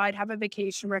outside, have a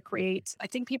vacation, recreate, I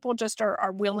think people just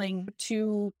are willing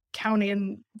to count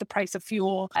in the price of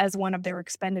fuel as one of their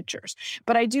expenditures.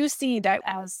 But I do see that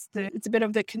it's a bit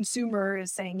of the consumer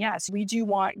is saying, yes, we do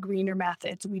want greener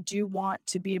methods. We do want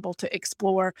to be able to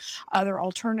explore other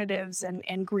alternatives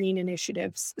and green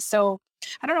initiatives. So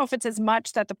I don't know if it's as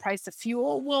much that the price of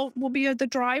fuel will be the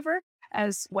driver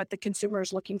as what the consumer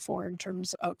is looking for in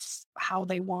terms of how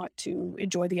they want to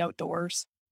enjoy the outdoors.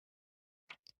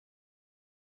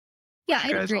 Yeah,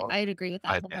 I'd agree with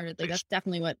that wholeheartedly. That's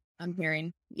definitely what I'm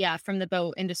hearing. Yeah, from the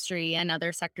boat industry and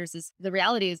other sectors is the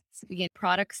reality is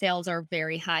product sales are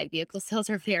very high. Vehicle sales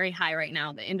are very high right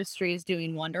now. The industry is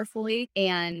doing wonderfully,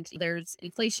 and there's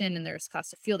inflation and there's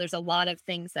cost of fuel. There's a lot of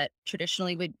things that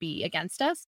traditionally would be against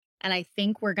us. And I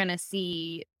think we're going to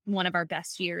see one of our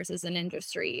best years as an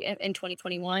industry in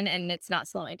 2021, and it's not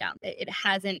slowing down. It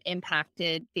hasn't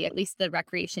impacted at least the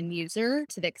recreation user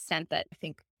to the extent that I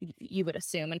think you would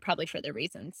assume, and probably for the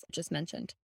reasons just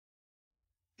mentioned.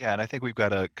 Yeah, and I think we've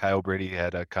got Kyle Brady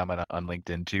had a comment on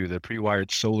LinkedIn too. The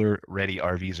pre-wired solar-ready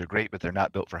RVs are great, but they're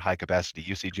not built for high-capacity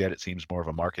usage yet. It seems more of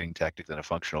a marketing tactic than a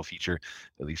functional feature,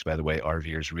 at least by the way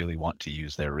RVers really want to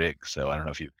use their rig. So I don't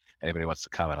know if anybody wants to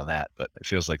comment on that, but it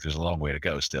feels like there's a long way to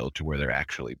go still to where they're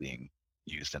actually being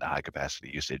used in a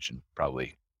high-capacity usage, and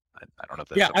probably, I don't know if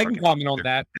that's... Yeah, I can comment on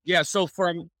that. Yeah, so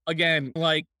from, again,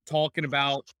 like talking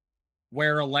about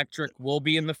where electric will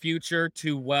be in the future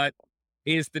to what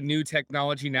is the new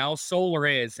technology now, solar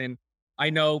is. And I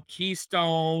know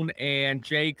Keystone and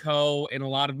Jayco and a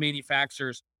lot of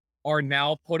manufacturers are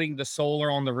now putting the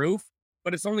solar on the roof,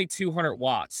 but it's only 200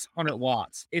 watts, 100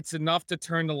 watts. It's enough to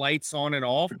turn the lights on and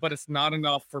off, but it's not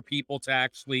enough for people to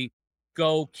actually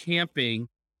go camping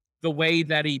the way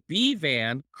that a B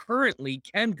van currently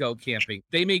can go camping.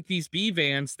 They make these B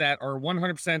vans that are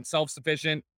 100%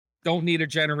 self-sufficient, don't need a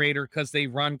generator because they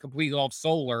run completely off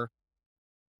solar.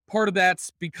 Part of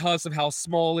that's because of how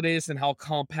small it is and how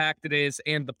compact it is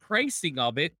and the pricing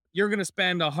of it. You're going to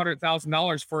spend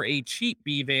 $100,000 for a cheap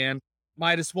B van.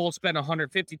 Might as well spend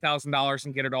 $150,000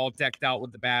 and get it all decked out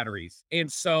with the batteries. And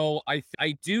so I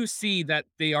do see that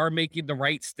they are making the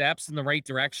right steps in the right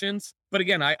directions. But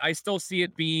again, I still see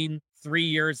it being 3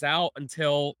 years out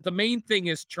until the main thing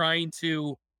is trying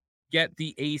to get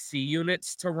the AC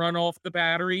units to run off the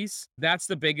batteries. That's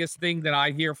the biggest thing that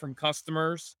I hear from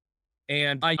customers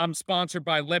And I'm sponsored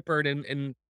by Lippert,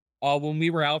 and when we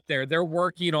were out there, they're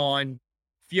working on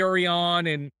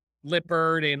Furrion and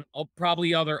Lippert and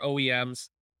probably other OEMs.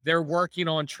 They're working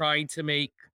on trying to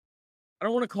make, I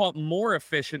don't want to call it more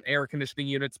efficient air conditioning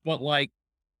units, but like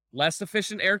less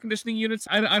efficient air conditioning units.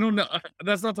 I don't know.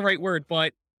 That's not the right word,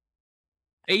 but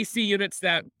AC units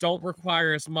that don't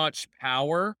require as much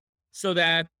power so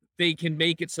that they can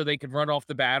make it so they can run off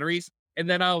the batteries. And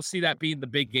then I'll see that being the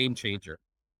big game changer.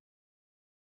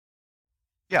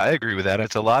 Yeah, I agree with that.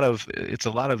 It's a lot of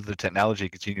the technology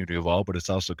continuing to evolve, but it's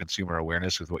also consumer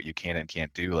awareness with what you can and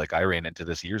can't do. Like I ran into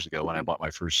this years ago when I bought my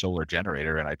first solar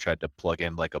generator, and I tried to plug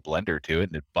in like a blender to it,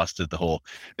 and it busted the whole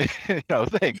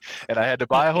thing, and I had to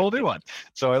buy a whole new one.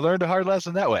 So I learned a hard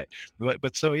lesson that way.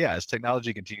 But so yeah, as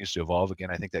technology continues to evolve,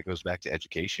 again, I think that goes back to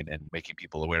education and making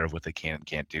people aware of what they can and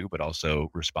can't do, but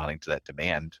also responding to that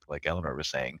demand, like Eleanor was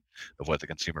saying, of what the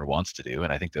consumer wants to do.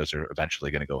 And I think those are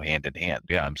eventually going to go hand in hand.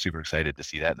 Yeah, I'm super excited to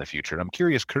see that in the future. And I'm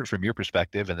curious, Kurt, from your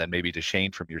perspective, and then maybe to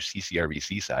Shane from your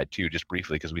CCRVC side too, just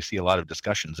briefly, because we see a lot of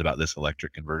discussions about this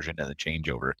electric conversion and the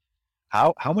changeover.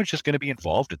 How much is going to be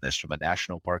involved in this from a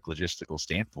national park logistical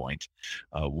standpoint?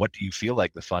 What do you feel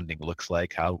like the funding looks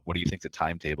like? What do you think the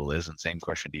timetable is? And same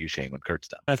question to you, Shane, when Kurt's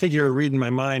done. I think you're reading my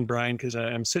mind, Brian, because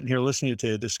I'm sitting here listening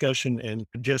to the discussion, and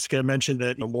Jessica mentioned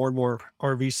that more and more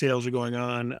RV sales are going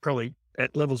on, probably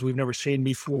at levels we've never seen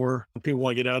before. People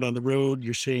want to get out on the road.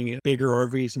 You're seeing bigger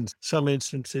RVs in some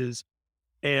instances.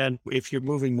 And if you're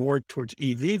moving more towards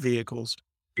EV vehicles,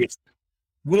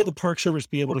 will the Park Service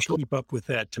be able to keep up with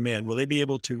that demand? Will they be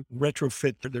able to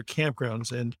retrofit their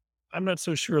campgrounds? And I'm not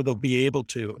so sure they'll be able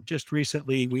to. Just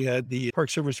recently, we had the Park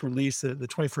Service release the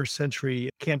 21st century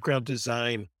campground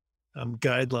design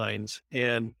guidelines.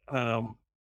 And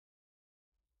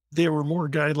there were more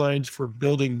guidelines for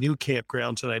building new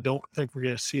campgrounds, and I don't think we're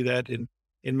going to see that in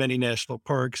many national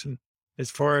parks. And as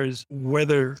far as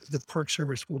whether the Park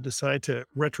Service will decide to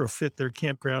retrofit their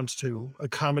campgrounds to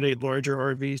accommodate larger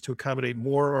RVs, to accommodate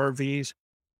more RVs,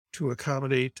 to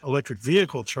accommodate electric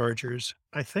vehicle chargers,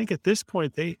 I think at this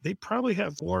point, they probably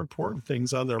have more important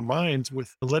things on their minds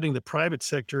with letting the private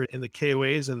sector and the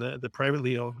KOAs and the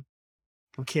privately owned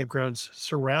campgrounds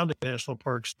surrounding national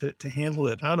parks to handle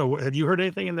it. I don't know. Have you heard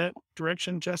anything in that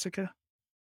direction, Jessica?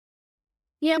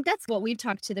 Yeah, that's what we've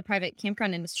talked to the private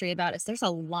campground industry about is there's a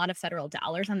lot of federal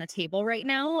dollars on the table right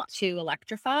now to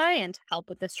electrify and to help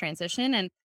with this transition. And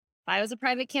if I was a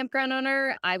private campground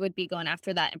owner, I would be going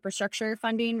after that infrastructure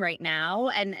funding right now.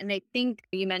 And I think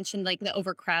you mentioned like the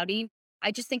overcrowding.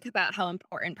 I just think about how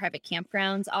important private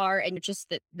campgrounds are and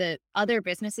just the other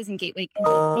businesses and gateway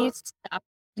communities to the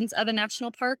operations of a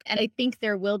national park. And I think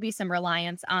there will be some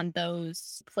reliance on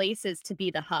those places to be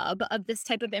the hub of this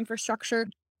type of infrastructure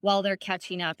while they're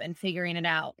catching up and figuring it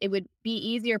out. It would be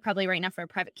easier probably right now for a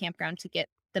private campground to get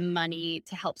the money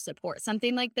to help support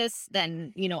something like this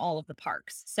than, all of the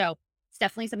parks. So it's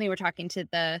definitely something we're talking to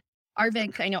the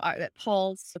RVIC. I know that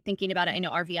Paul's thinking about it. I know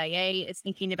RVIA is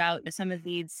thinking about some of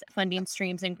these funding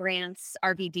streams and grants,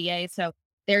 RVDA. So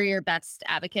they're your best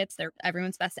advocates. They're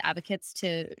everyone's best advocates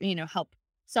to, help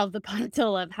solve the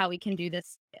puzzle of how we can do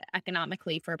this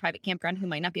economically for a private campground who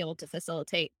might not be able to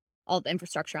facilitate all the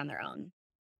infrastructure on their own.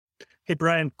 Hey,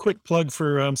 Brian, quick plug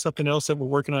for something else that we're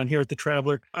working on here at the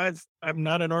Traveler. I'm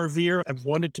not an RVer. I've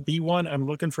wanted to be one. I'm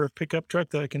looking for a pickup truck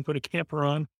that I can put a camper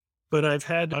on. But I've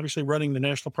had, obviously, running the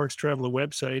National Parks Traveler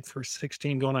website for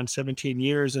 16, going on 17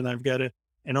 years. And I've got an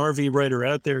RV writer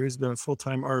out there who's been a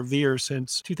full-time RVer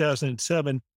since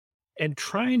 2007. And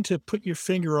trying to put your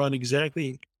finger on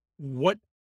exactly what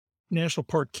national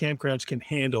park campgrounds can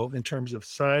handle in terms of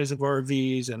size of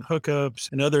RVs and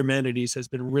hookups and other amenities has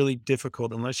been really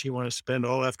difficult unless you want to spend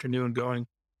all afternoon going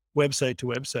website to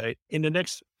website. In the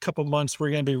next couple of months, we're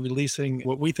going to be releasing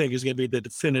what we think is going to be the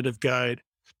definitive guide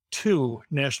to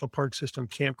national park system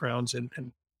campgrounds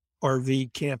and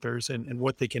RV campers and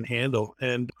what they can handle.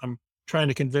 And I'm trying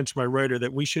to convince my writer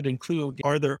that we should include,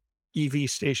 are there EV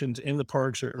stations in the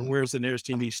parks or where's the nearest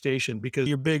EV station? Because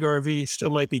your big RV still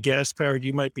might be gas powered.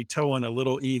 You might be towing a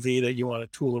little EV that you want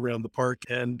to tool around the park,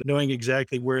 and knowing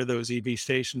exactly where those EV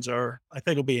stations are, I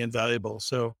think will be invaluable.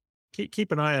 So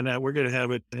keep an eye on that. We're going to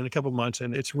have it in a couple of months,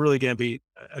 and it's really going to be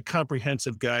a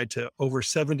comprehensive guide to over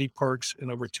 70 parks and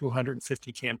over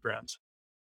 250 campgrounds.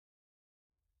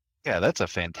 Yeah, that's a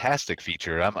fantastic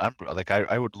feature. I'm like,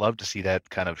 I would love to see that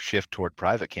kind of shift toward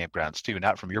private campgrounds too.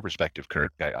 Not from your perspective,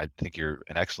 Kurt. I think you're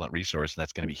an excellent resource, and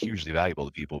that's going to be hugely valuable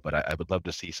to people. But I would love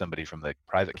to see somebody from the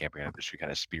private campground industry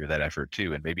kind of spear that effort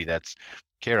too. And maybe that's,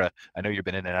 Kara, I know you've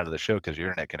been in and out of the show because of your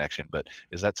internet connection, but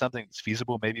is that something that's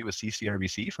feasible maybe with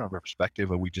CCRVC from a perspective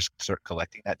of we just start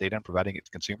collecting that data and providing it to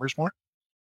consumers more?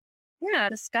 Yeah,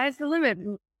 the sky's the limit.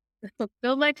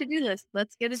 Bill like to do this.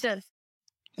 Let's get it done.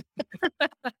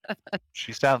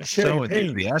 She sounds Okay, so hey.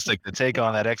 enthusiastic to take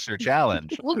on that extra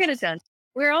challenge. We'll get it done.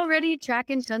 We're already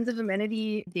tracking tons of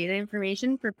amenity data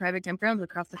information for private campgrounds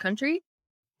across the country.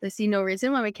 I see no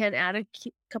reason why we can't add a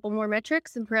couple more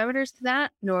metrics and parameters to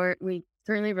that, nor we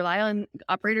certainly rely on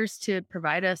operators to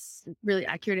provide us really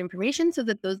accurate information so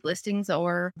that those listings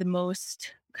are the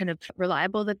most kind of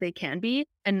reliable that they can be.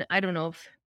 And I don't know if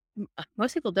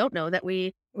most people don't know that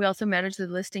we also manage the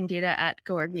listing data at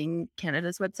GoRVing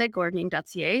Canada's website,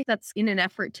 gorving.ca. That's in an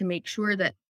effort to make sure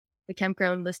that the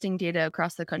campground listing data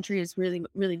across the country is really,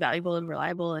 really valuable and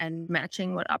reliable and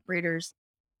matching what operators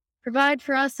provide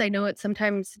for us. I know it's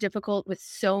sometimes difficult with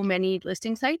so many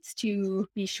listing sites to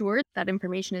be sure that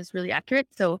information is really accurate.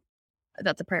 So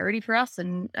that's a priority for us.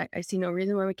 And I see no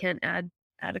reason why we can't add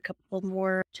a couple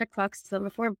more checkboxes on the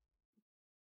form.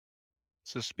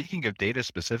 So speaking of data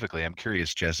specifically, I'm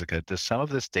curious, Jessica, does some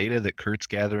of this data that Kurt's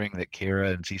gathering, that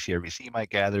Kara and CCRVC might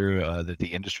gather, that the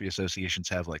industry associations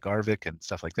have like ARVIC and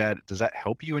stuff like that, does that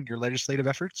help you in your legislative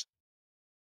efforts?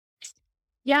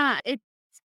 Yeah, it's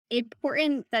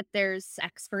important that there's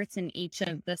experts in each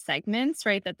of the segments,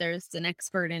 right? That there's an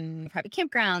expert in private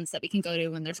campgrounds that we can go to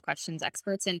when there's questions,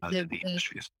 experts in the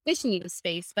fishing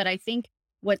space. But I think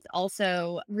what's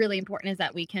also really important is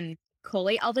that we can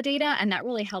collate all the data, and that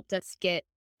really helped us get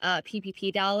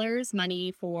PPP dollars,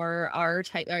 money for our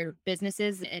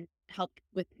businesses, and help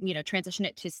with transition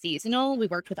it to seasonal. We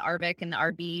worked with ARVIC and the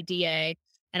RBDA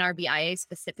and RBIA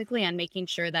specifically on making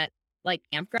sure that like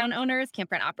campground owners,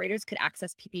 campground operators could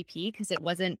access PPP because it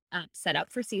wasn't set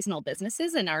up for seasonal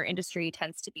businesses, and our industry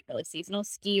tends to be really seasonal.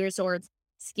 Ski resorts,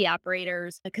 ski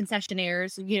operators,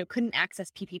 concessionaires, couldn't access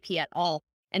PPP at all.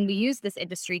 And we use this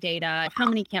industry data, how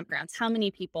many campgrounds, how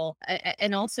many people,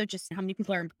 and also just how many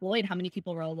people are employed, how many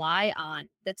people rely on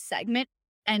that segment.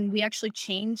 And we actually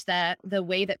changed the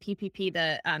way that PPP,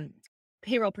 the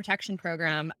payroll protection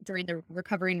program during the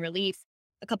recovery and relief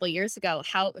a couple of years ago,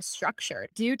 how it was structured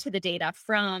due to the data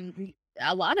from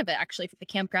a lot of it actually for the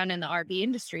campground and the RV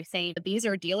industry, saying that these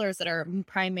are dealers that are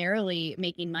primarily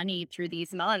making money through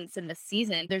these months in the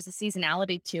season. There's a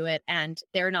seasonality to it, and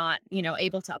they're not,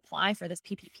 able to apply for this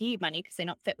PPP money because they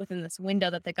don't fit within this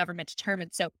window that the government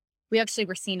determined. So we actually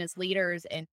were seen as leaders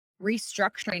in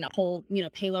restructuring a whole,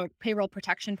 payroll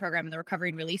protection program in the recovery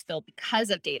and relief bill because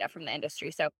of data from the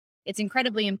industry. So it's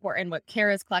incredibly important what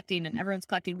Kara's collecting and everyone's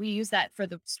collecting. We use that for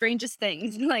the strangest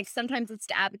things. Like sometimes it's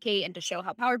to advocate and to show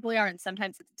how powerful we are. And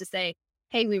sometimes it's to say,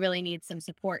 hey, we really need some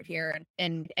support here.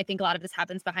 And I think a lot of this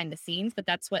happens behind the scenes, but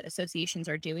that's what associations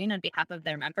are doing on behalf of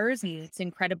their members. And it's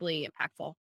incredibly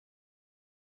impactful.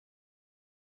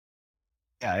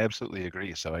 Yeah, I absolutely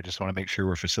agree. So I just want to make sure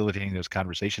we're facilitating those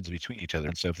conversations between each other.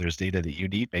 And so if there's data that you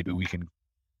need, maybe we can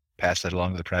pass that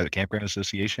along to the Private Campground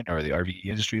Association or the RV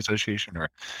Industry Association or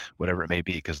whatever it may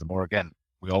be. Because the more, again,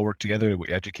 we all work together, we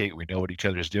educate, we know what each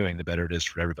other is doing, the better it is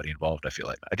for everybody involved, I feel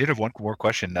like. I did have one more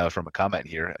question from a comment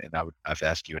here, and I've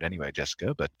asked you it anyway,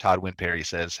 Jessica, but Todd Winperry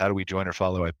says, how do we join or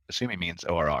follow? I assume he means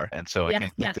ORR. And so I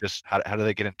can think this, how do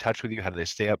they get in touch with you? How do they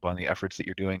stay up on the efforts that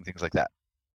you're doing? Things like that.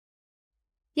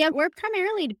 Yeah, we're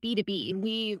primarily B2B.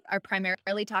 We are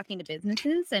primarily talking to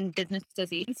businesses and business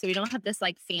associations. So we don't have this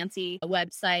like fancy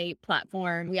website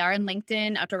platform. We are on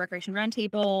LinkedIn, Outdoor Recreation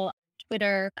Roundtable,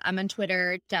 Twitter. I'm on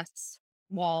Twitter, Jess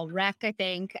Wall Rec, I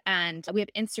think. And we have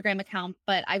Instagram account,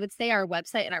 but I would say our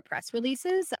website and our press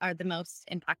releases are the most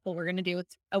impactful. We're going to do with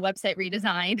a website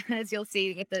redesign, as you'll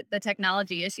see with the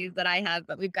technology issues that I have,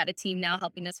 but we've got a team now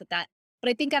helping us with that. But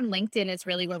I think on LinkedIn is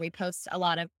really where we post a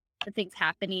lot of the things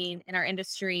happening in our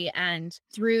industry, and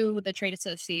through the trade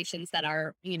associations that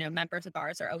are, members of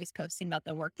ours are always posting about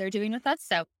the work they're doing with us.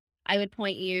 So I would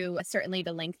point you certainly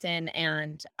to LinkedIn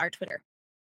and our Twitter.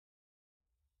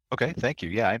 Okay, thank you.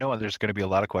 Yeah, I know there's going to be a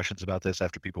lot of questions about this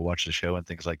after people watch the show and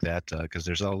things like that, because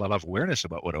there's a lot of awareness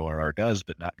about what ORR does,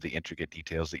 but not the intricate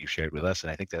details that you shared with us.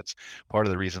 And I think that's part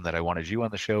of the reason that I wanted you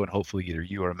on the show, and hopefully either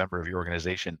you or a member of your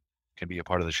organization can be a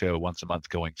part of the show once a month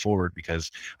going forward,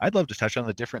 because I'd love to touch on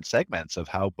the different segments of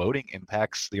how boating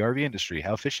impacts the RV industry,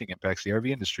 how fishing impacts the RV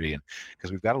industry. And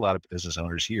because we've got a lot of business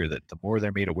owners here that the more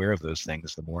they're made aware of those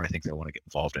things, the more I think they'll want to get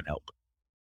involved and help.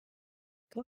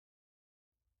 Cool.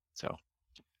 So,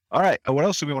 all right. What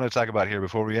else do we want to talk about here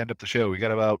before we end up the show? We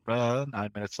got about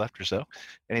 9 minutes left or so.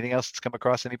 Anything else that's come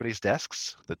across anybody's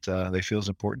desks that they feel is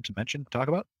important to mention, talk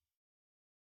about?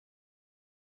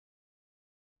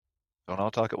 Don't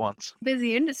all talk at once.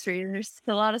 Busy industry. There's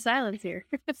a lot of silence here.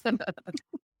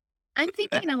 I'm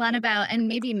thinking a lot about, and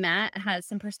maybe Matt has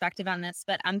some perspective on this,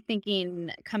 but I'm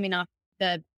thinking coming off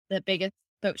the biggest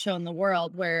boat show in the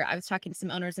world where I was talking to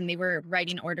some owners and they were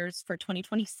writing orders for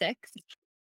 2026.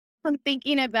 I'm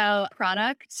thinking about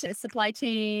product, supply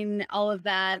chain, all of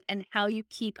that, and how you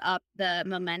keep up the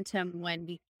momentum when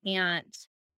we can't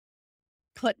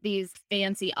put these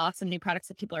fancy, awesome new products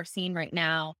that people are seeing right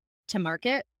now to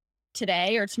market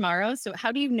today or tomorrow. So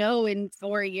how do you know in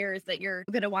 4 years that you're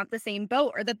going to want the same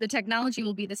boat or that the technology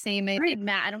will be the same? And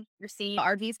Matt, I don't know if you're seeing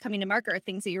RVs coming to market or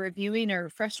things that you're reviewing or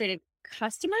frustrated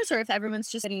customers, or if everyone's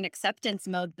just in acceptance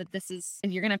mode that this is,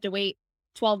 if you're going to have to wait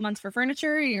 12 months for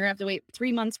furniture, you're going to have to wait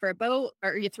 3 months for a boat,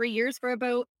 or 3 years for a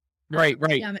boat. Right.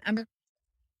 Yeah,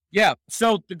 Yeah.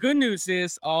 So the good news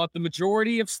is the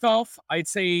majority of stuff, I'd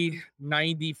say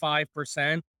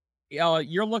 95%,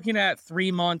 you're looking at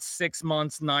 3 months, 6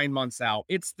 months, 9 months out.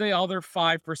 It's the other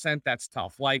 5% that's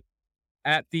tough. Like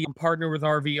at the partner with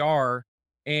RVR,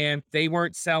 and they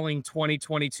weren't selling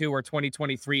 2022 or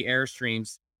 2023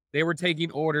 Airstreams. They were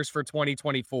taking orders for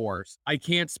 2024s. I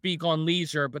can't speak on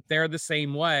Leisure, but they're the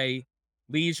same way.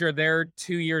 Leisure, they're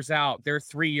 2 years out. They're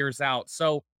 3 years out.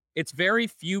 So it's very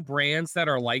few brands that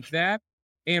are like that.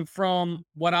 And from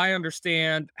what I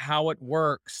understand, how it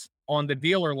works on the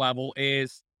dealer level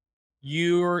is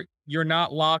you're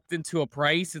not locked into a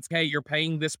price. It's, hey, you're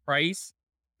paying this price.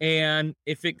 And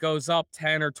if it goes up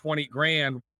 10 or 20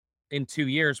 grand in 2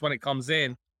 years when it comes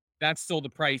in, that's still the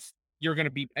price you're going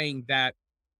to be paying that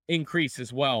increase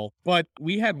as well. But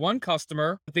we had one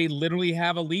customer, they literally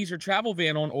have a leisure travel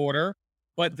van on order,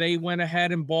 but they went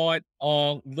ahead and bought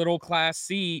a little Class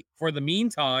C for the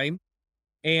meantime.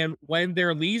 And when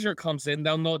their leisure comes in,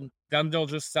 they'll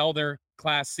just sell their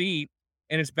Class C,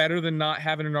 and it's better than not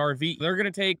having an RV. They're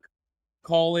going to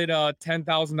call it a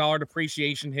 $10,000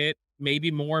 depreciation hit,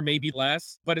 maybe more, maybe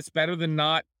less, but it's better than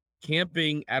not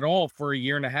camping at all for a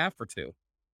year and a half or two.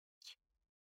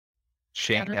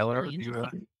 Shane, Eleanor,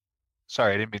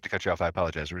 sorry, I didn't mean to cut you off. I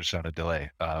apologize. We're just on a delay.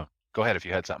 Go ahead if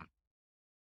you had something.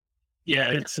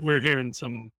 Yeah, we're hearing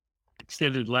some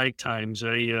extended lag times.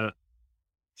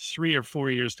 3 or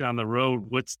 4 years down the road,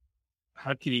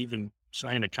 how can you even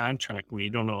sign a contract when you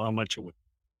don't know how much it would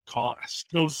cost?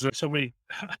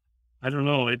 I don't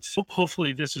know.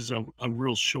 Hopefully this is a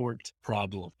real short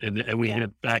problem and we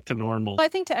head back to normal. I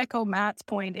think to echo Matt's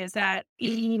point is that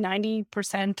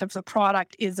 80-90% of the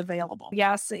product is available.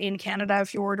 Yes, in Canada,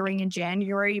 if you're ordering in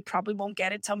January, you probably won't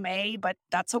get it till May, but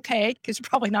that's okay because you're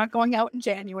probably not going out in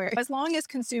January. As long as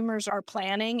consumers are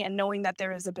planning and knowing that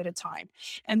there is a bit of time,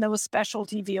 and those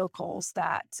specialty vehicles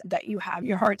that you have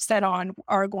your heart set on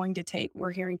are going to take, we're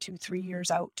hearing 2-3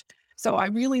 years out. So I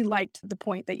really liked the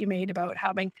point that you made about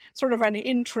having sort of an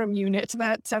interim unit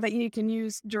that you can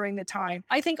use during the time.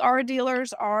 I think our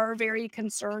dealers are very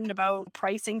concerned about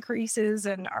price increases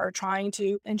and are trying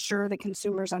to ensure that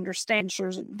consumers understand,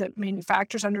 ensure that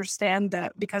manufacturers understand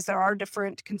that, because there are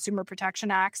different consumer protection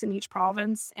acts in each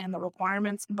province and the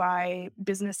requirements by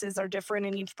businesses are different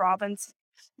in each province.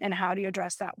 And how do you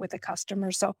address that with the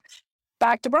customer? So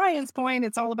back to Brian's point,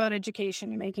 it's all about education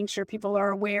and making sure people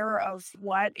are aware of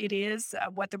what it is,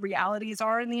 what the realities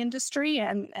are in the industry,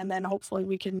 and then hopefully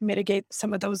we can mitigate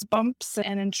some of those bumps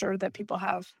and ensure that people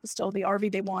have still the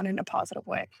RV they want in a positive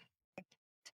way.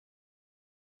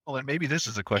 Well, and maybe this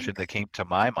is a question that came to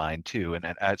my mind too, and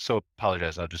I so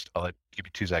apologize. I'll give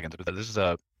you 2 seconds, but this is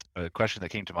a question that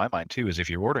came to my mind too, is if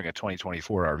you're ordering a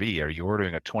 2024 RV, are you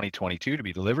ordering a 2022 to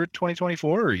be delivered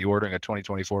 2024, or are you ordering a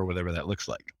 2024, whatever that looks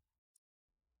like?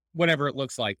 Whatever it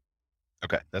looks like.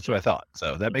 Okay, that's what I thought.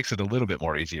 So that makes it a little bit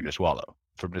more easier to swallow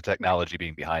from the technology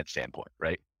being behind standpoint,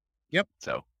 right? Yep.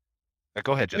 So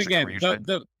go ahead, Jessica.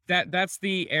 Again, that's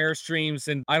the Airstreams,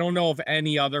 and I don't know of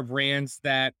any other brands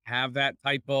that have that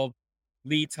type of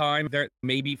lead time. There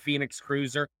maybe Phoenix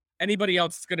Cruiser. Anybody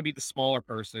else is going to be the smaller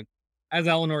person. As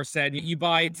Eleanor said, you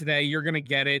buy it today, you're going to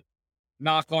get it,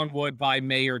 knock on wood, by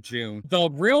May or June. The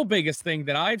real biggest thing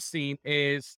that I've seen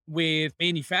is with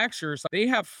manufacturers, they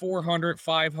have 400,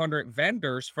 500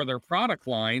 vendors for their product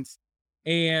lines.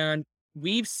 And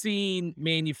we've seen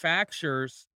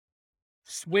manufacturers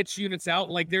switch units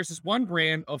out. Like there's this one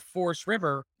brand of Forest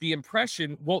River, the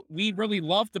impression, what we really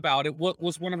loved about it, what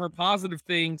was one of our positive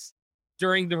things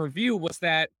during the review was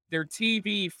that their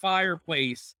TV,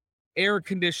 fireplace, air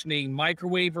conditioning,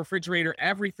 microwave, refrigerator,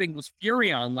 everything was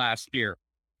Furrion last year.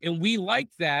 And we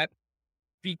liked that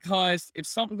because if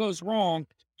something goes wrong,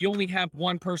 you only have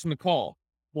one person to call.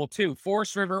 Well, 2,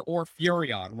 Forest River or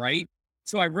Furrion, right?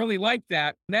 So I really like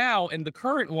that. Now, in the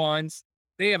current ones,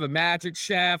 they have a Magic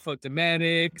Chef, a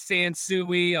Dometic,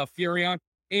 Sansui, a Furrion.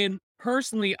 And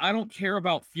personally, I don't care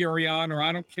about Furrion or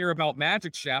I don't care about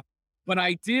Magic Chef, but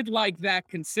I did like that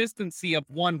consistency of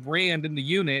one brand in the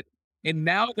unit. And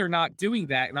now they're not doing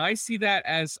that. And I see that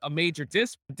as a major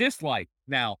dislike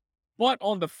now. But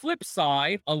on the flip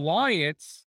side,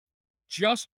 Alliance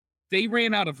they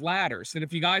ran out of ladders. And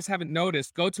if you guys haven't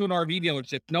noticed, go to an RV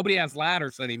dealership. Nobody has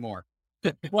ladders anymore.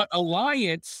 But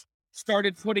Alliance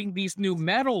started putting these new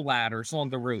metal ladders on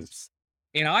the roofs.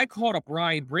 And I called up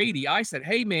Ryan Brady. I said,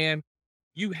 hey, man,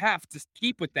 you have to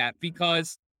keep with that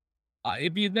because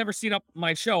if you've never seen up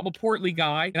my show, I'm a portly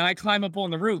guy and I climb up on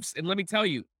the roofs. And let me tell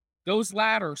you, those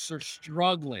ladders are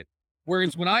struggling.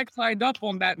 Whereas when I climbed up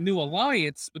on that new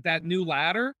Alliance with that new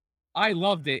ladder, I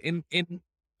loved it. And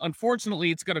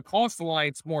unfortunately, it's going to cost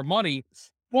Alliance more money,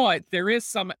 but there is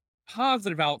some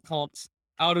positive outcomes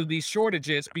out of these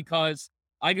shortages because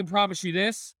I can promise you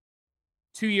this,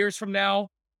 2 years from now,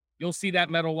 you'll see that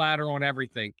metal ladder on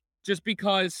everything. Just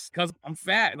because I'm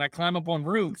fat and I climb up on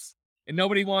roofs and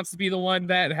nobody wants to be the one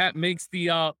that makes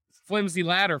the flimsy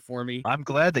ladder for me. I'm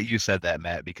glad that you said that,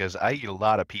 Matt, because I eat a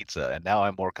lot of pizza and now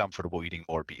I'm more comfortable eating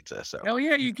more pizza. So hell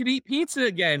yeah, you can eat pizza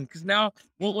again because now,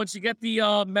 once you get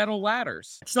the metal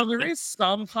ladders. So there is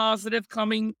some positive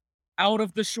coming out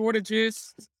of the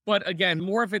shortages, but again,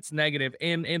 more of it's negative.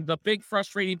 And the big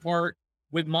frustrating part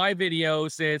with my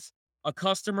videos is a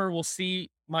customer will see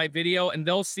my video and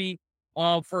they'll see,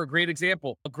 for a great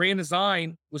example, a Grand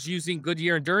Design was using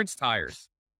Goodyear Endurance tires.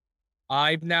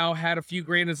 I've now had a few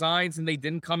Grand Designs and they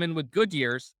didn't come in with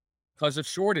Goodyears because of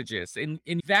shortages. And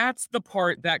that's the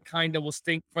part that kind of will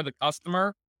stink for the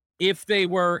customer if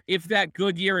that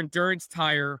Goodyear Endurance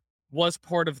tire was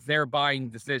part of their buying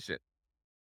decision.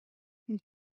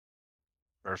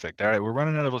 Perfect. All right, we're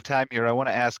running out of time here. I want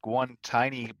to ask one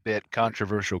tiny bit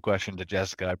controversial question to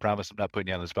Jessica. I promise I'm not putting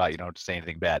you on the spot. You don't have to say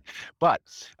anything bad. But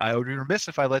I would be remiss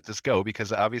if I let this go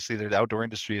because obviously the Outdoor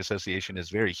Industry Association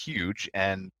is very huge.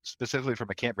 And specifically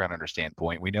from a campground owner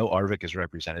standpoint, we know ARVC is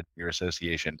represented in your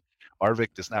association.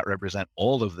 ARVC does not represent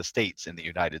all of the states in the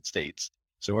United States.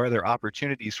 So are there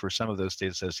opportunities for some of those state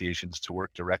associations to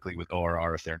work directly with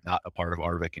ORR if they're not a part of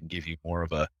ARVC and give you more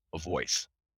of a voice?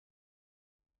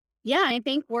 Yeah, I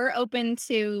think we're open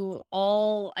to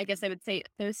all, I guess I would say,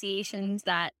 associations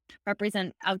that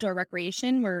represent outdoor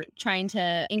recreation. We're trying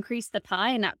to increase the pie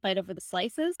and not fight over the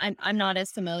slices. I'm not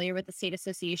as familiar with the state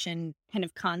association kind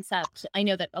of concept. I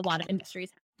know that a lot of industries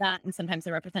have that, and sometimes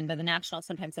they're represented by the national,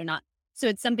 sometimes they're not. So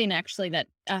it's something actually that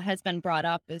has been brought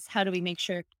up is how do we make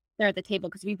sure they're at the table,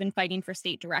 because we've been fighting for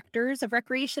state directors of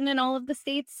recreation in all of the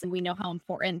states. And we know how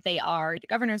important they are to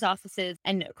governor's offices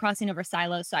and crossing over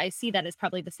silos. So I see that as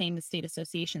probably the same as state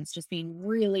associations, just being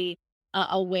really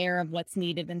aware of what's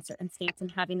needed in certain states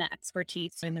and having that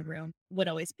expertise in the room would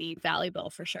always be valuable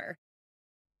for sure.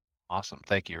 Awesome.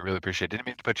 Thank you. I really appreciate it. Didn't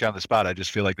mean to put you on the spot. I just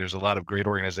feel like there's a lot of great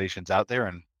organizations out there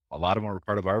and a lot of them are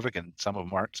part of ARVC and some of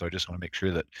them aren't. So I just want to make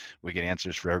sure that we get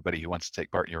answers for everybody who wants to take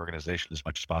part in your organization as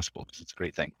much as possible because it's a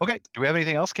great thing. Okay. Do we have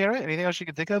anything else, Kara? Anything else you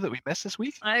can think of that we missed this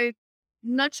week? I'm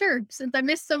not sure. Since I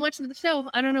missed so much of the show,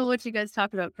 I don't know what you guys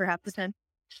talked about for half the time.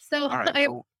 So I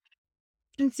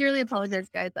sincerely apologize,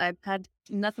 guys. I've had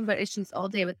nothing but issues all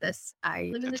day with this.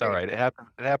 It's all right. It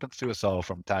happens to us all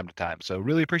from time to time. So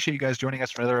really appreciate you guys joining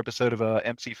us for another episode of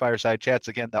MC Fireside Chats.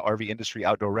 Again, the RV Industry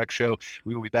Outdoor Rec Show.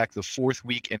 We will be back the 4th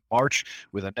week in March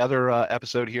with another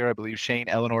episode here. I believe Shane,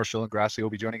 Eleanor, Phil, and Gracia will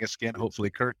be joining us again. Hopefully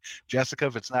Kurt, Jessica,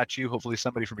 if it's not you, hopefully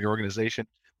somebody from your organization.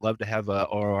 Love to have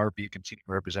ORR be a continuing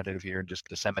representative here and just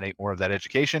disseminate more of that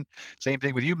education. Same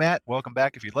thing with you, Matt. Welcome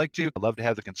back if you'd like to. I'd love to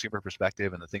have the consumer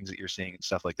perspective and the things that you're seeing and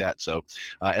stuff like that. So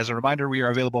as a reminder, we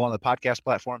are available on the podcast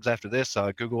platforms after this,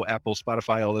 Google, Apple,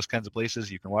 Spotify, all those kinds of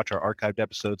places. You can watch our archived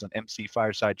episodes on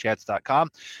mcfiresidechats.com.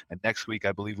 And next week,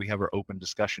 I believe we have our open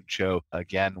discussion show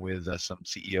again with some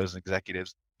CEOs and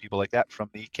executives, people like that from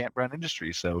the campground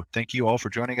industry. So thank you all for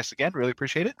joining us again. Really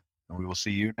appreciate it. And we will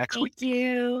see you next week. Thank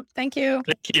you. Thank you.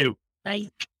 Thank you. Bye.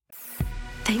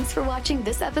 Thanks for watching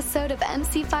this episode of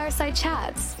MC Fireside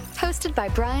Chats, hosted by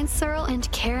Brian Searle and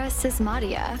Kara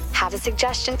Sismadia. Have a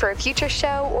suggestion for a future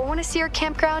show or want to see your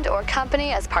campground or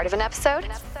company as part of an episode?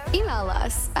 Email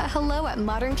us at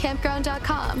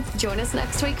hello@moderncampground.com. Join us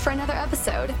next week for another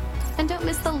episode. And don't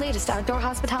miss the latest outdoor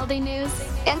hospitality news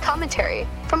and commentary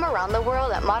from around the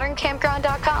world at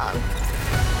moderncampground.com.